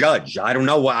have to judge. I don't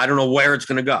know where it's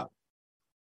going to go.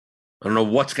 I don't know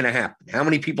what's going to happen. How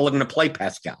many people are going to play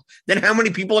Pascal? Then how many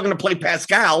people are going to play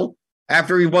Pascal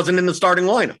after he wasn't in the starting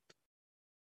lineup?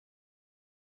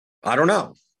 I don't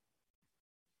know.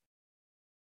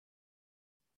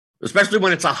 Especially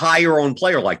when it's a higher owned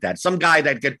player like that. Some guy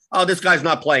that this guy's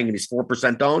not playing and he's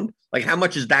 4% owned. Like, how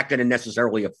much is that going to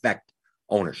necessarily affect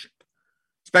ownership?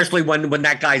 Especially when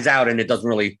that guy's out and it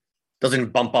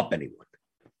doesn't bump up anyone.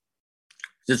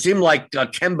 It seemed like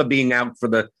Kemba being out for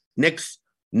the Knicks,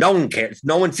 no one cares.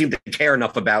 No one seemed to care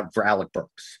enough for Alec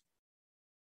Burks.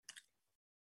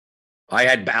 I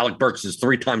had Alec Burks as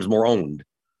 3 times more owned.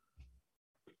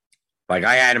 Like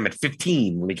I had him at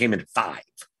 15 when he came in at 5.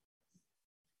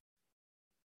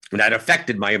 And that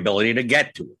affected my ability to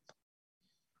get to him.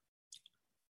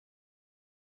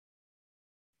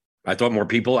 I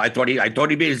thought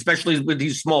he'd be, especially with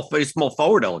these small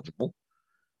forward eligible,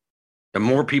 the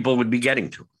more people would be getting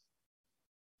to him.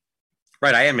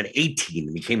 Right, I had him at 18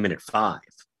 and he came in at 5.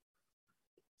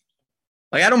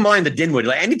 Like, I don't mind the Dinwiddie.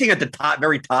 Like, anything at the top,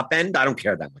 very top end, I don't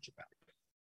care that much about it.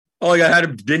 Oh, yeah, I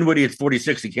had Dinwiddie at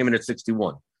 46. He came in at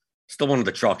 61. Still one of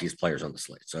the chalkiest players on the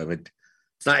slate. So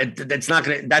that's not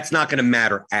going to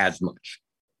matter as much.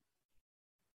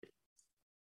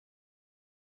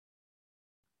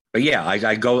 But yeah,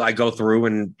 I go through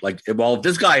and like, well, if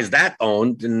this guy is that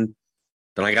owned, then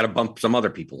I got to bump some other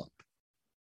people up.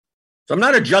 So I'm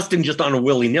not adjusting just on a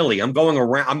willy-nilly. I'm going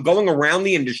around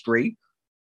the industry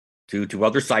to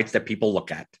other sites that people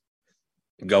look at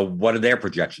and go, what do their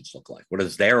projections look like? What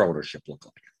does their ownership look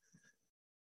like?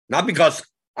 Not because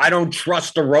I don't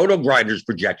trust the Roto Grinders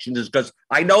projections, it's because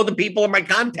I know the people in my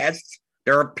contests,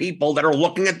 there are people that are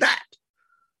looking at that.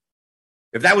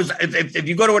 If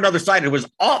you go to another site, it was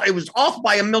off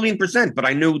by 1,000,000%, but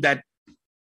I knew that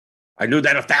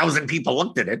 1,000 people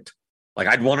looked at it. Like,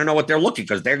 I'd want to know what they're looking,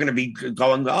 because they're going to be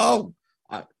going,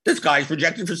 this guy's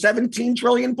projected for 17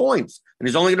 trillion points, and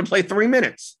he's only going to play 3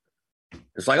 minutes.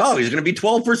 It's like, he's going to be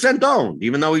 12% owned,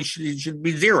 even though he should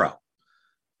be 0,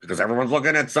 because everyone's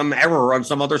looking at some error on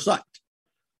some other site.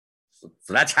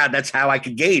 So that's how I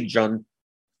could gauge on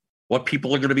what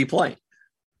people are going to be playing,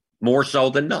 more so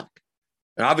than not.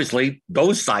 And obviously,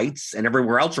 those sites and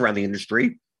everywhere else around the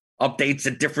industry updates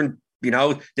at different,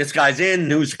 this guy's in,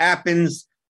 news happens,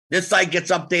 this site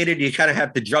gets updated. You kind of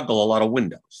have to juggle a lot of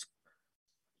windows.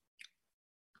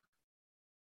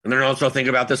 And then also think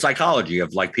about the psychology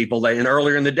of like people that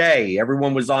earlier in the day,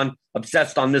 everyone was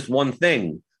obsessed on this one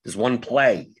thing, this one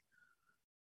play.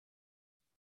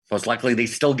 Most likely they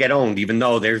still get owned, even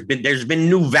though there's been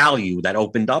new value that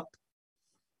opened up.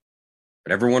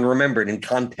 But everyone remembered in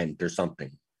content or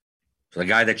something. So the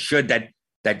guy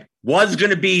that was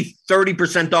going to be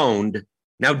 30% owned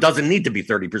now doesn't need to be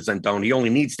 30% owned. He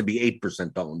only needs to be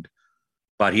 8% owned.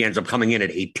 But he ends up coming in at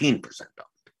 18%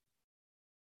 owned,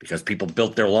 because people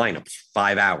built their lineups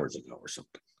 5 hours ago or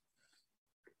something.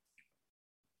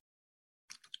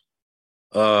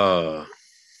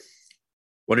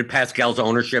 What did Pascal's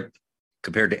ownership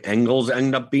compared to Engels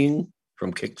end up being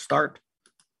from Kickstart?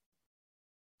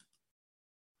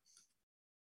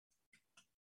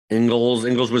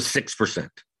 Engels was 6%,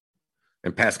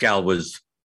 and Pascal was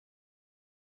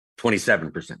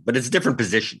 27%. But it's different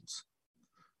positions,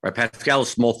 right? Pascal is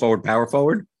small forward, power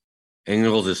forward.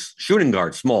 Engels is shooting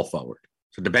guard, small forward.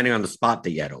 So depending on the spot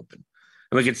that you had open.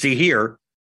 And we can see here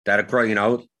that,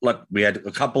 look, we had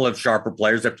a couple of sharper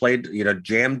players that played,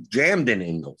 jammed in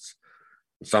Engels.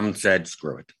 Some said,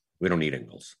 screw it, we don't need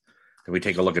Engels. Can we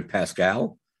take a look at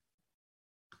Pascal?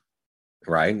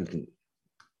 Right?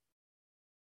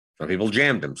 Some people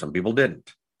jammed him, some people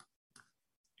didn't.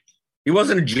 He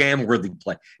wasn't a jam-worthy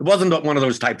play. It wasn't one of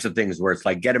those types of things where it's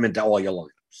like, get him into all your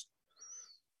lineups.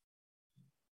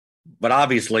 But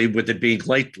obviously, with it being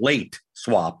late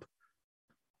swap,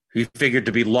 he figured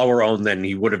to be lower owned than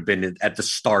he would have been at the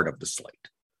start of the slate.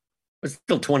 But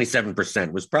still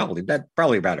 27% was probably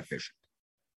about efficient.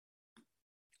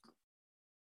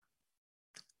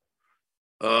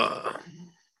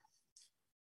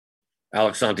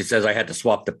 Alex Santi says, I had to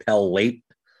swap to Pell late.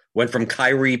 Went from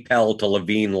Kyrie, Pell to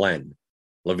Levine, Len.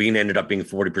 Levine ended up being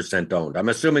 40% owned. I'm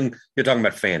assuming you're talking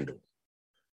about FanDuel.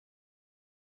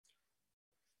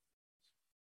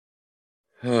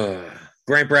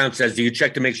 Grant Brown says, do you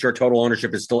check to make sure total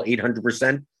ownership is still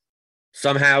 800%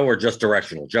 somehow, or just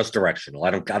directional? Just directional.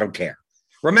 I don't care.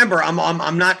 Remember,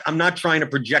 I'm not trying to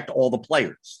project all the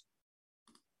players.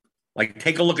 Like,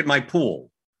 take a look at my pool.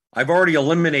 I've already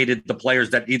eliminated the players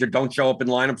that either don't show up in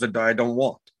lineups that I don't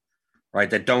want, right?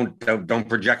 That don't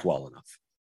project well enough,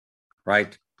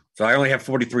 right? So I only have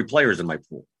 43 players in my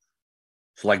pool.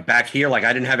 So like back here, like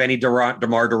I didn't have any DeMar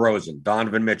DeRozan,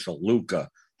 Donovan Mitchell, Luka,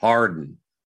 Harden,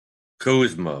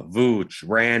 Kuzma, Vooch,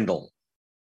 Randall,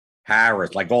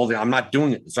 Harris, like I'm not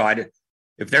doing it. So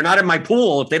if they're not in my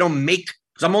pool, if they don't make,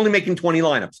 because I'm only making 20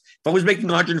 lineups. If I was making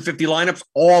 150 lineups,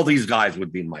 all these guys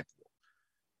would be in my pool.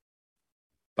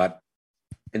 But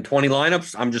in 20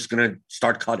 lineups, I'm just going to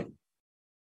start cutting.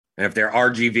 And if their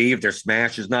RGV, if their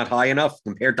smash is not high enough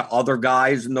compared to other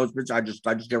guys in those bits, I just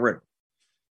get rid of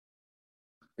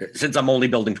it. Since I'm only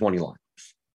building 20 lineups.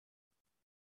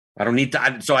 I don't need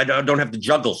to, so I don't have to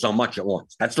juggle so much at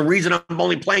once. That's the reason I'm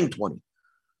only playing 20. If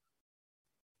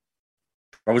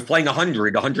I was playing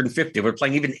 100, 150, if I was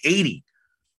playing even 80,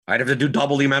 I'd have to do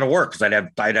double the amount of work because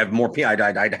I'd have more.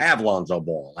 I'd have Lonzo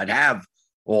Ball. I'd have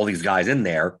all these guys in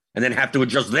there, and then have to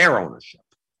adjust their ownership.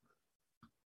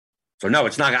 So no,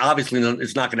 it's not obviously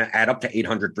it's not going to add up to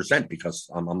 800% because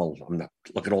I'm not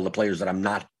look at all the players that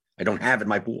I don't have in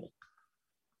my pool.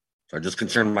 So I just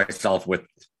concern myself with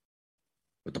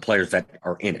the players that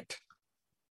are in it.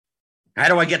 How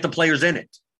do I get the players in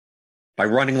it? By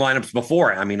running lineups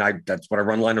before. I mean, that's what I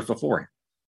run lineups before.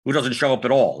 Who doesn't show up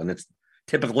at all? And it's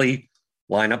typically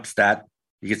lineups that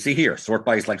you can see here, sort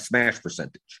by like smash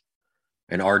percentage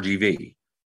and RGV,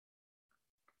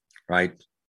 right?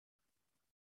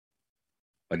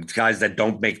 But it's guys that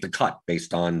don't make the cut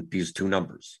based on these two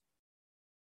numbers.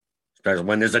 Especially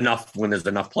when there's enough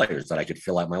players that I could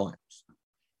fill out my lineups.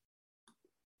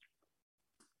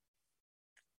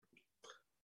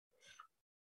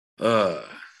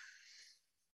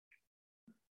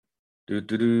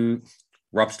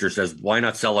 Rupster says, why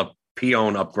not sell a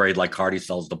Pion upgrade like Hardy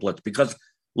sells the Blitz? Because,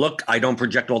 look, I don't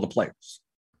project all the players.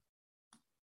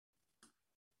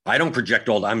 I don't project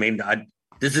all.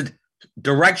 This is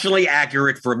directionally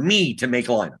accurate for me to make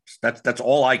lineups. That's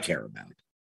all I care about.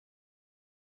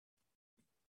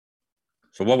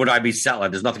 So what would I be selling?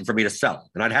 There's nothing for me to sell.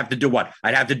 And I'd have to do what?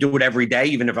 I'd have to do it every day,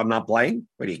 even if I'm not playing?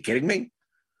 What, are you kidding me?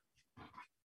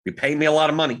 You pay me a lot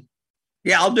of money.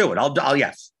 Yeah, I'll do it.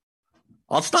 Yes.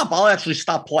 I'll actually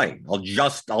stop playing. I'll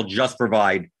just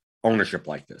provide ownership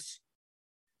like this.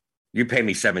 You pay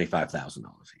me $75,000 a year.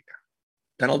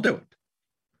 Then I'll do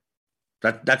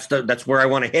it. That's where I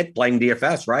want to hit playing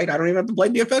DFS, right? I don't even have to play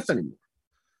DFS anymore.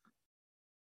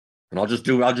 And I'll just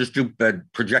do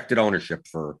projected ownership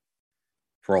for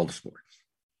all the sports.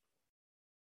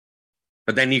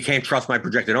 But then you can't trust my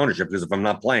projected ownership because if I'm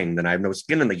not playing, then I have no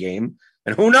skin in the game.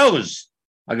 And who knows?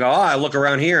 I go, I look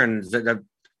around here and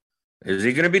is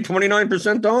he going to be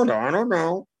 29% owned? I don't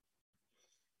know.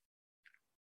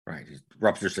 Right.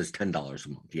 Rupster says $10 a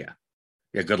month. Yeah.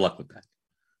 Yeah, good luck with that.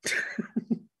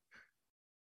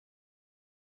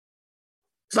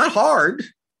 It's not hard.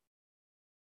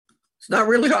 It's not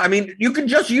really hard. I mean, you can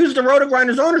just use the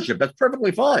Roto-Grinders ownership. That's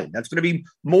perfectly fine. That's going to be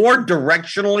more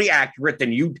directionally accurate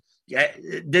than you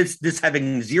this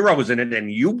having zeros in it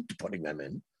and you putting them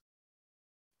in.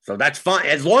 So that's fine.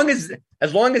 As long as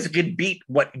it could beat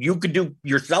what you could do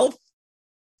yourself,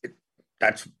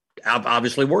 that's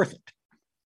obviously worth it.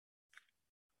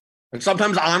 And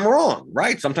sometimes I'm wrong,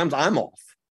 right? Sometimes I'm off.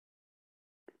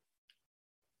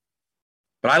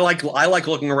 But I like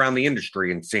looking around the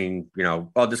industry and seeing,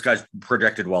 this guy's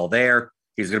projected well there.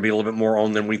 He's going to be a little bit more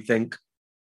owned than we think.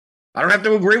 I don't have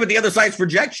to agree with the other side's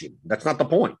projection. That's not the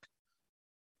point.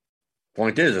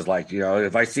 Point is like,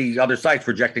 if I see other sites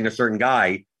projecting a certain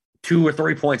guy 2 or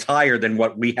 3 points higher than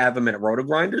what we have him in at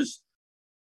Roto-Grinders,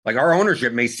 like our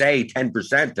ownership may say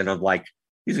 10%, and I'm like,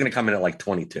 he's going to come in at like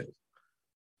 22.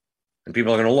 And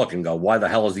people are going to look and go, why the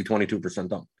hell is he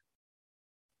 22% owned?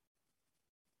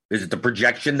 Is it the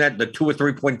projection that the 2 or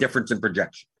 3 point difference in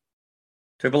projection?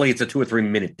 Typically, it's a 2 or 3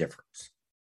 minute difference.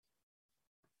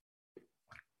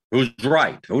 Who's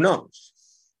right? Who knows?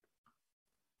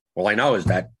 All I know is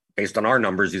that based on our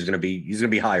numbers, he's going to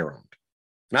be higher owned.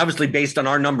 And obviously, based on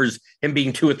our numbers, him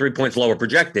being 2 or 3 points lower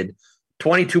projected,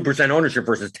 22% ownership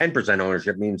versus 10%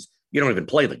 ownership means you don't even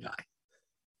play the guy,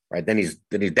 right? Then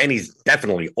he's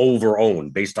definitely over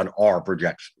owned based on our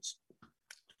projections.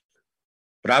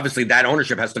 But obviously, that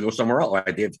ownership has to go somewhere else.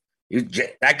 Right?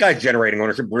 That guy's generating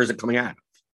ownership. Where is it coming out of?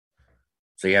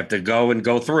 So you have to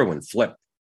go through and flip.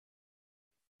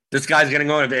 This guy's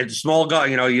getting ownership. It's a small guy.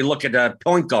 You look at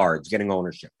point guards getting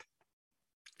ownership,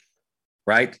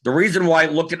 right? The reason why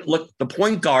look the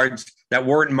point guards that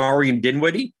weren't Murray and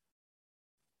Dinwiddie,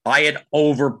 I had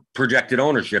over projected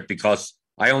ownership because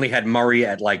I only had Murray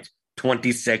at like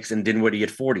 26 and Dinwiddie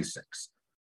at 46,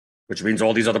 which means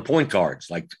all these other point guards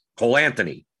like Cole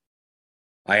Anthony,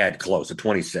 I had close at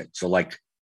 26. So like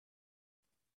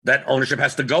that ownership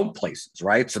has to go places,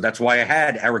 right? So that's why I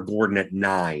had Eric Gordon at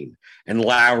 9 and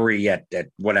Lowry at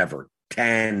whatever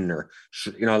 10 or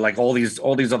like all these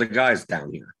other guys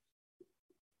down here.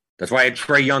 That's why I had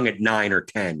Trae Young at 9 or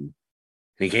 10, and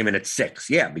he came in at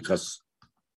 6. Yeah, because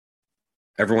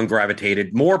everyone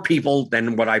gravitated, more people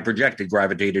than what I projected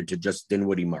gravitated to just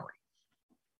Dinwiddie Murray.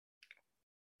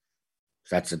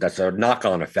 That's a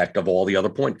knock-on effect of all the other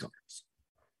point guards.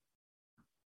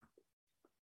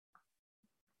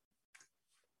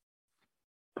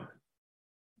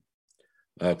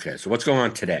 Okay, so what's going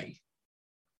on today?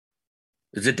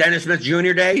 Is it Dennis Smith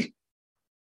Jr. Day?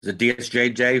 Is it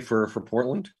DSJ Day for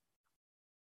Portland?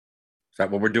 Is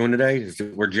that what we're doing today?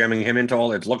 We're jamming him into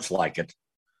all? It looks like it.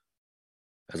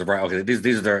 As of right, okay,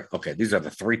 these are the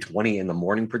 3:20 in the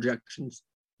morning projections.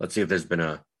 Let's see if there's been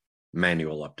a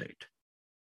manual update.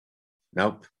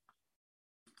 Nope.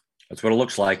 That's what it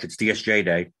looks like. It's DSJ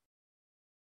Day.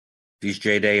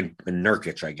 DSJ Day and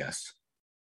Nurkic, I guess.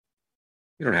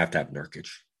 You don't have to have Nurkic.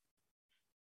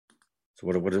 So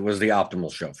what was the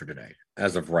optimal show for today,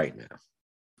 as of right now?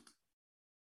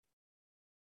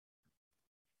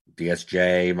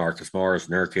 DSJ, Marcus Morris,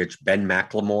 Nurkic, Ben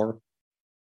McLemore.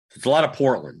 It's a lot of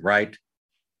Portland, right?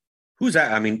 Who's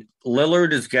that? I mean,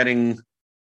 Lillard is getting...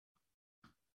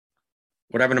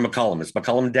 What happened to McCollum? Is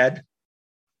McCollum dead?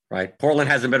 Right? Portland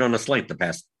hasn't been on a slate the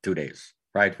past 2 days,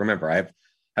 right? Remember, I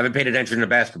haven't paid attention to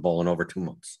basketball in over 2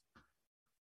 months.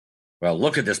 Well,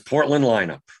 look at this Portland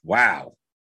lineup. Wow.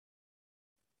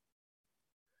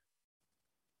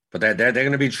 But they're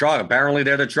going to be chalk. Apparently,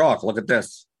 they're the chalk. Look at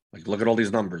this. Like, look at all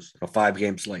these numbers. A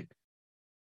 5-game slate.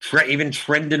 Even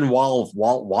Trendon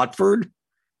Watford?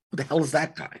 Who the hell is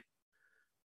that guy?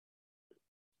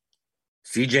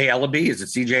 CJ Ellaby? Is it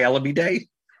CJ Ellaby Day?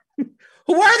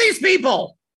 Who are these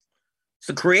people? It's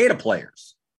the creative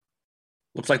players.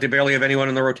 Looks like they barely have anyone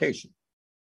in the rotation.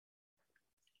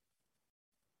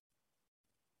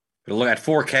 But look at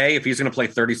 4K. If he's going to play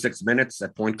 36 minutes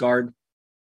at point guard,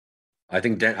 I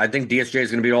think DSJ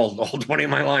is going to be all 20 of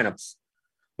my lineups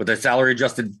with a salary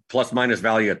adjusted plus minus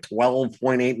value at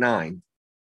 12.89.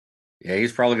 Yeah,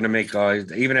 he's probably going to make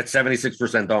even at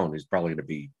 76% owned. He's probably going to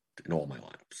be in all my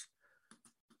lineups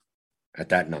at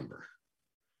that number,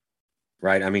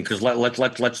 right? I mean, because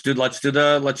let's do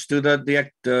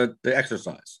the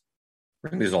exercise.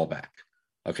 Bring these all back,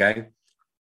 okay?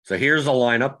 So here's a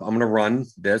lineup. I'm going to run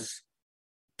this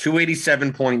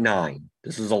 287.9.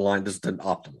 This is a line. This is an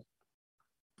optimal.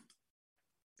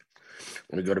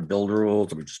 I'm going to go to build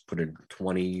rules. Let me just put in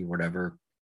 20, whatever.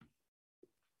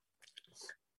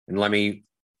 And let me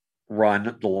run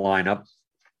the lineup.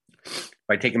 If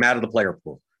I take him out of the player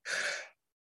pool.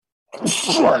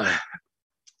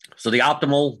 So the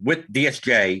optimal with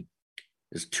DSJ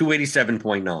is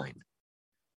 287.9.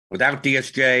 Without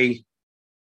DSJ,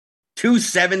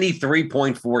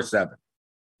 273.47.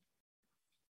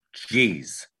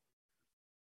 Jeez.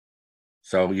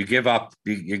 So you're giving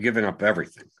up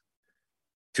everything.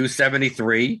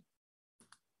 273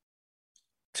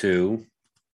 to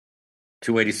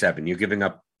 287. You're giving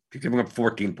up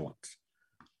 14 points.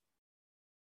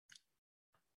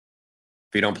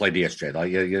 If you don't play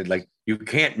DSJ, you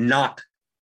can't not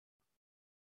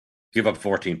give up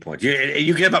 14 points.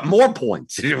 You give up more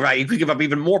points, right? You could give up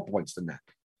even more points than that.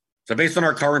 So based on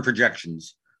our current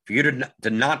projections, for you to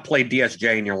not play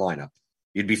DSJ in your lineup,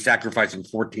 you'd be sacrificing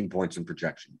 14 points in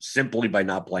projection simply by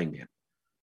not playing him.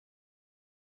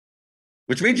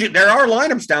 Which means there are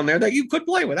lineups down there that you could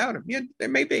play without him. Yeah, there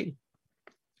may be.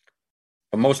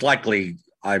 But most likely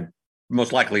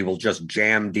will just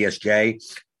jam DSJ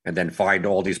and then find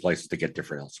all these places to get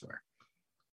different elsewhere.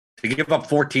 To give up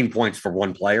 14 points for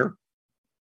one player,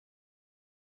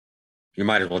 you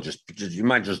might as well just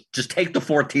take the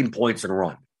 14 points and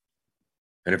run.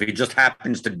 And if he just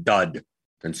happens to dud,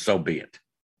 then so be it.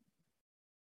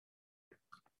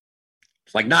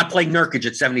 It's like not playing Nurkic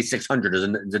at 7,600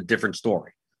 is a different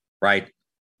story, right?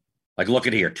 Like, look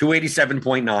at here,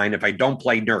 287.9 if I don't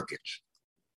play Nurkic.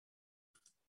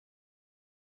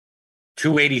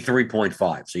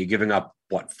 283.5. So you're giving up,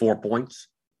 4 points?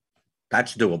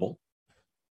 That's doable,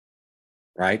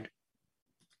 right?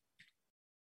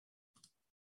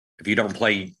 If you don't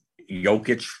play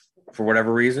Jokic for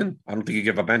whatever reason, I don't think you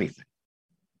give up anything.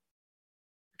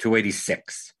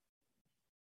 286.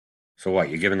 So what?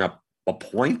 You're giving up a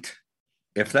point,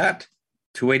 if that?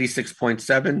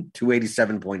 286.7,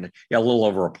 287.9. Yeah, a little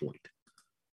over a point.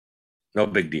 No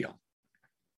big deal.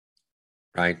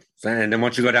 Right? And then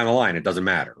once you go down the line, it doesn't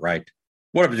matter, right?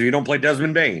 What if you don't play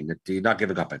Desmond Bane? You're not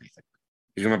giving up anything.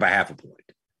 You're giving up a half a point.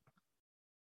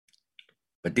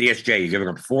 But DSJ, you're giving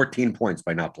up 14 points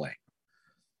by not playing.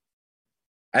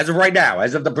 As of right now,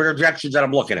 as of the projections that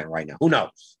I'm looking at right now, who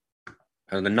knows?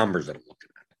 And the numbers that I'm looking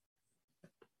at.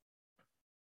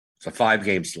 It's a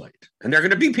 5-game slate. And they're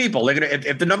going to be people. They're going to,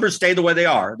 if the numbers stay the way they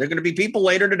are, they're going to be people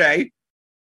later today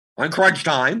on Crunch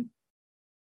Time,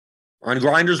 on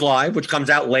Grinders Live, which comes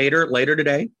out later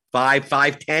today,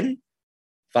 5:10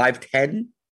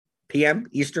 p.m.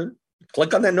 Eastern.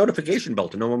 Click on that notification bell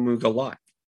to know when we go live.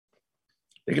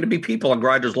 There are going to be people on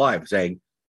Grinders Live saying,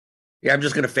 yeah, I'm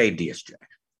just going to fade DSJ.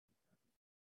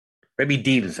 Maybe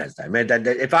Dean says that. Man,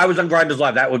 if I was on Grinders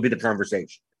Live, that would be the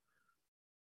conversation.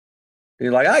 And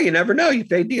you're like, you never know. You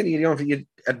fade Dean.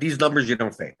 At these numbers, you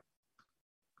don't fade.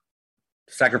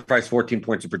 Sacrifice 14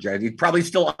 points of projection. He's probably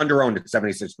still under-owned at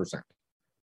 76%.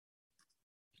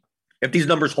 If these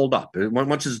numbers hold up.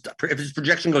 If his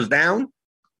projection goes down,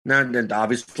 then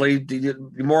obviously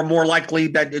you're more likely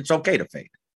that it's okay to fade.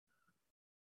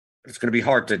 It's going to be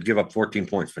hard to give up 14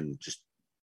 points and just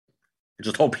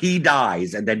hope he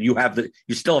dies, and then you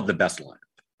still have the best lineup.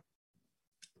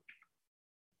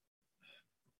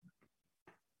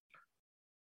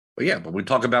 But we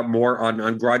talk about more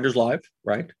on Grinders Live,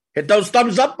 right? Hit those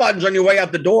thumbs up buttons on your way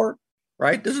out the door,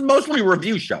 right? This is mostly a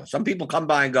review show. Some people come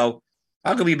by and go,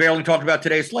 how come we barely talk about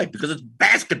today's slate? Because it's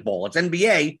basketball. It's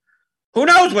NBA. Who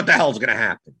knows what the hell's going to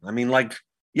happen? I mean, like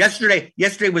yesterday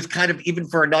was kind of, even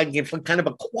for a 9-game slate, kind of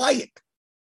a quiet.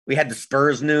 We had the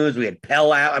Spurs news. We had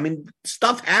Pell out. I mean,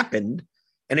 stuff happened,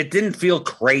 and it didn't feel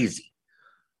crazy,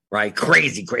 right?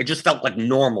 Crazy. It just felt like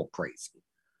normal crazy.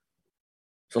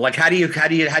 So, like, how do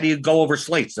you go over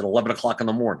slates at 11 o'clock in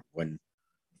the morning when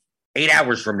 8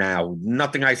 hours from now,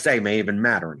 nothing I say may even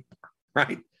matter anymore,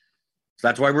 right? So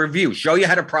that's why review. Show you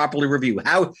how to properly review.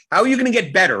 How are you going to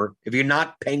get better if you're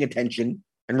not paying attention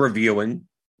and reviewing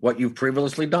what you've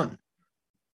previously done?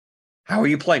 How are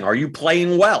you playing? Are you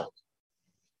playing well?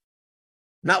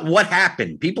 Not what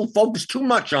happened. People focus too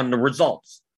much on the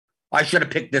results. I should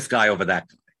have picked this guy over that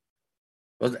guy.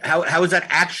 How is that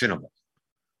actionable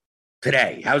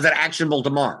today? How is that actionable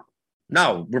tomorrow?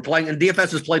 No, we're playing, and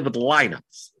DFS is played with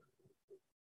lineups.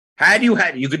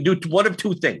 You could do one of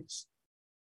two things.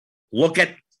 Look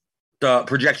at the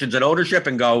projections and ownership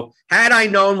and go, had I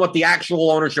known what the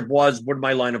actual ownership was, would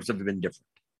my lineups have been different?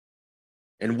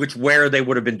 And where they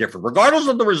would have been different, regardless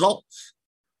of the results.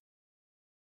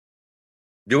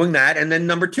 Doing that. And then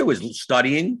number two is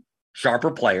studying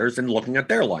sharper players and looking at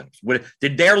their lineups.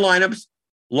 Did their lineups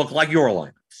look like your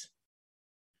lineups?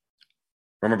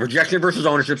 From a projection versus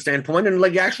ownership standpoint and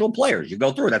like actual players, you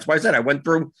go through. That's why I said I went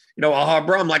through, bro,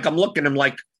 I'm looking,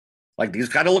 like these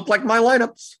kind of look like my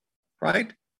lineups,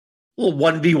 right? Little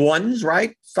 1v1s,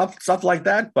 right? Stuff like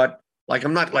that. But like,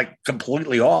 I'm not like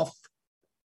completely off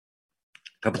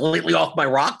my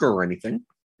rocker or anything.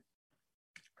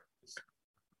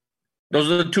 Those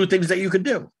are the two things that you could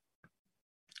do.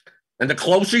 And the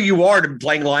closer you are to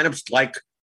playing lineups like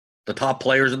the top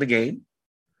players in the game,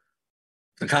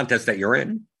 the contest that you're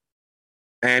in,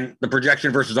 and the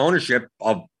projection versus ownership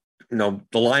of the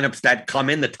lineups that come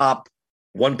in the top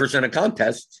 1% of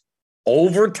contests,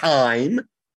 over time,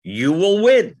 you will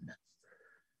win.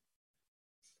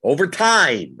 Over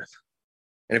time.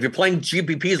 And if you're playing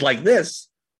GPPs like this,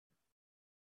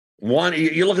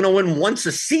 you're looking to win once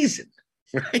a season,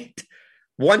 right?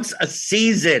 Once a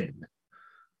season,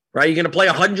 right? You're going to play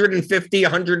 150,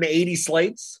 180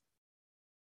 slates.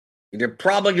 You're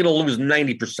probably going to lose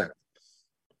 90% of them.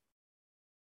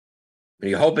 And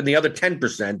you hope in the other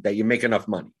 10% that you make enough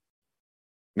money.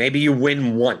 Maybe you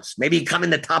win once. Maybe you come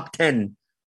in the top 10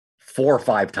 4 or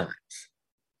 5 times.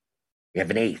 You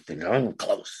have an 8th, and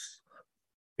close.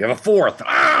 You have a 4th.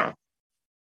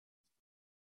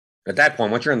 At that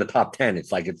point, once you're in the top 10,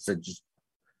 it's like it's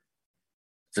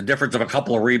a difference of a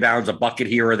couple of rebounds, a bucket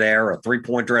here or there, a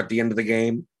 3-pointer at the end of the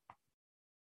game.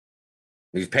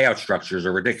 These payout structures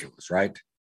are ridiculous, right?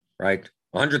 Right?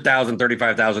 100,000,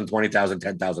 35,000, 20,000,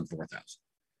 10,000, 4,000.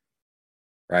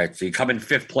 Right? So you come in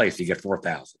 5th place, you get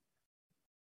 4,000.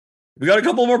 If you got a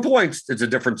couple more points, it's a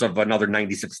difference of another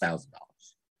 $96,000.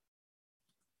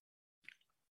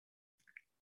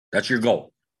 That's your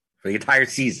goal for the entire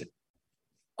season.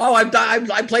 Oh,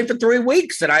 I played for 3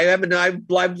 weeks and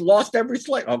I've lost every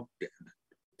slate. Oh,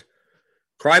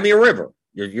 cry me a river.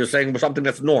 You're saying something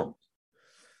that's normal.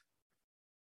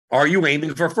 Are you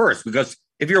aiming for first? Because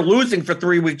if you're losing for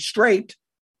 3 weeks straight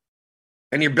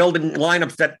and you're building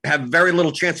lineups that have very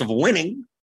little chance of winning,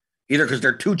 either because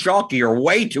they're too chalky or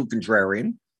way too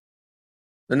contrarian,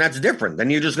 then that's different. Then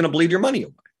you're just going to bleed your money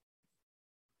away.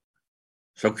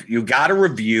 So you got to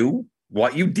review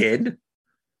what you did,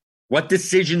 what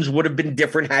decisions would have been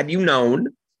different had you known,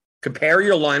 compare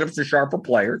your lineups to sharper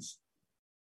players,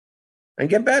 and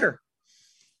get better.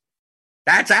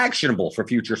 That's actionable for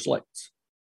future slates.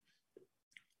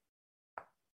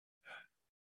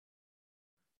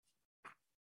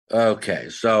 Okay,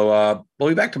 so we'll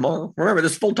be back tomorrow. Remember,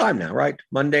 this is full time now, right?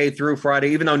 Monday through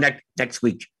Friday, even though next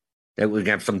week that we're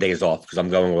gonna have some days off because I'm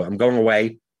going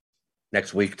away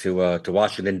next week to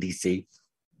Washington, D.C.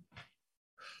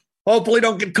 Hopefully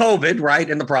don't get COVID, right,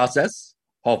 in the process.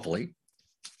 Hopefully.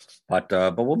 But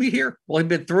we'll be here. We'll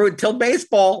be through it till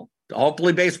baseball.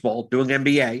 Hopefully baseball, doing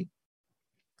NBA.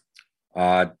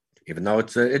 Even though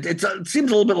it seems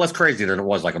a little bit less crazy than it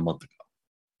was like a month ago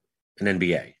in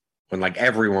NBA. When like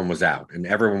everyone was out and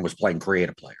everyone was playing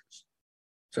creative players.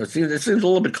 So it seems a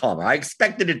little bit calmer. I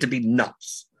expected it to be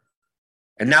nuts.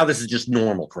 And now this is just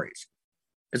normal crazy.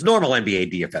 It's normal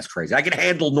NBA DFS crazy. I can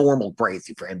handle normal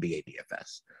crazy for NBA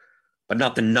DFS, but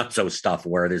not the nutso stuff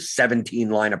where there's 17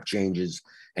 lineup changes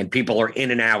and people are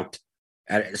in and out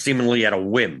seemingly at a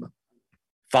whim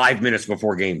 5 minutes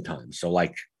before game time. So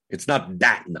like, it's not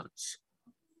that nuts,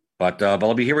 but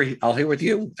I'll be here. I'll here with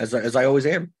you as I always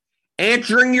am,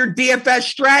 answering your DFS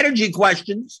strategy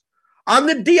questions on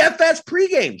the DFS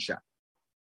pregame show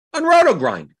on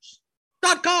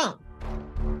rotogrinders.com.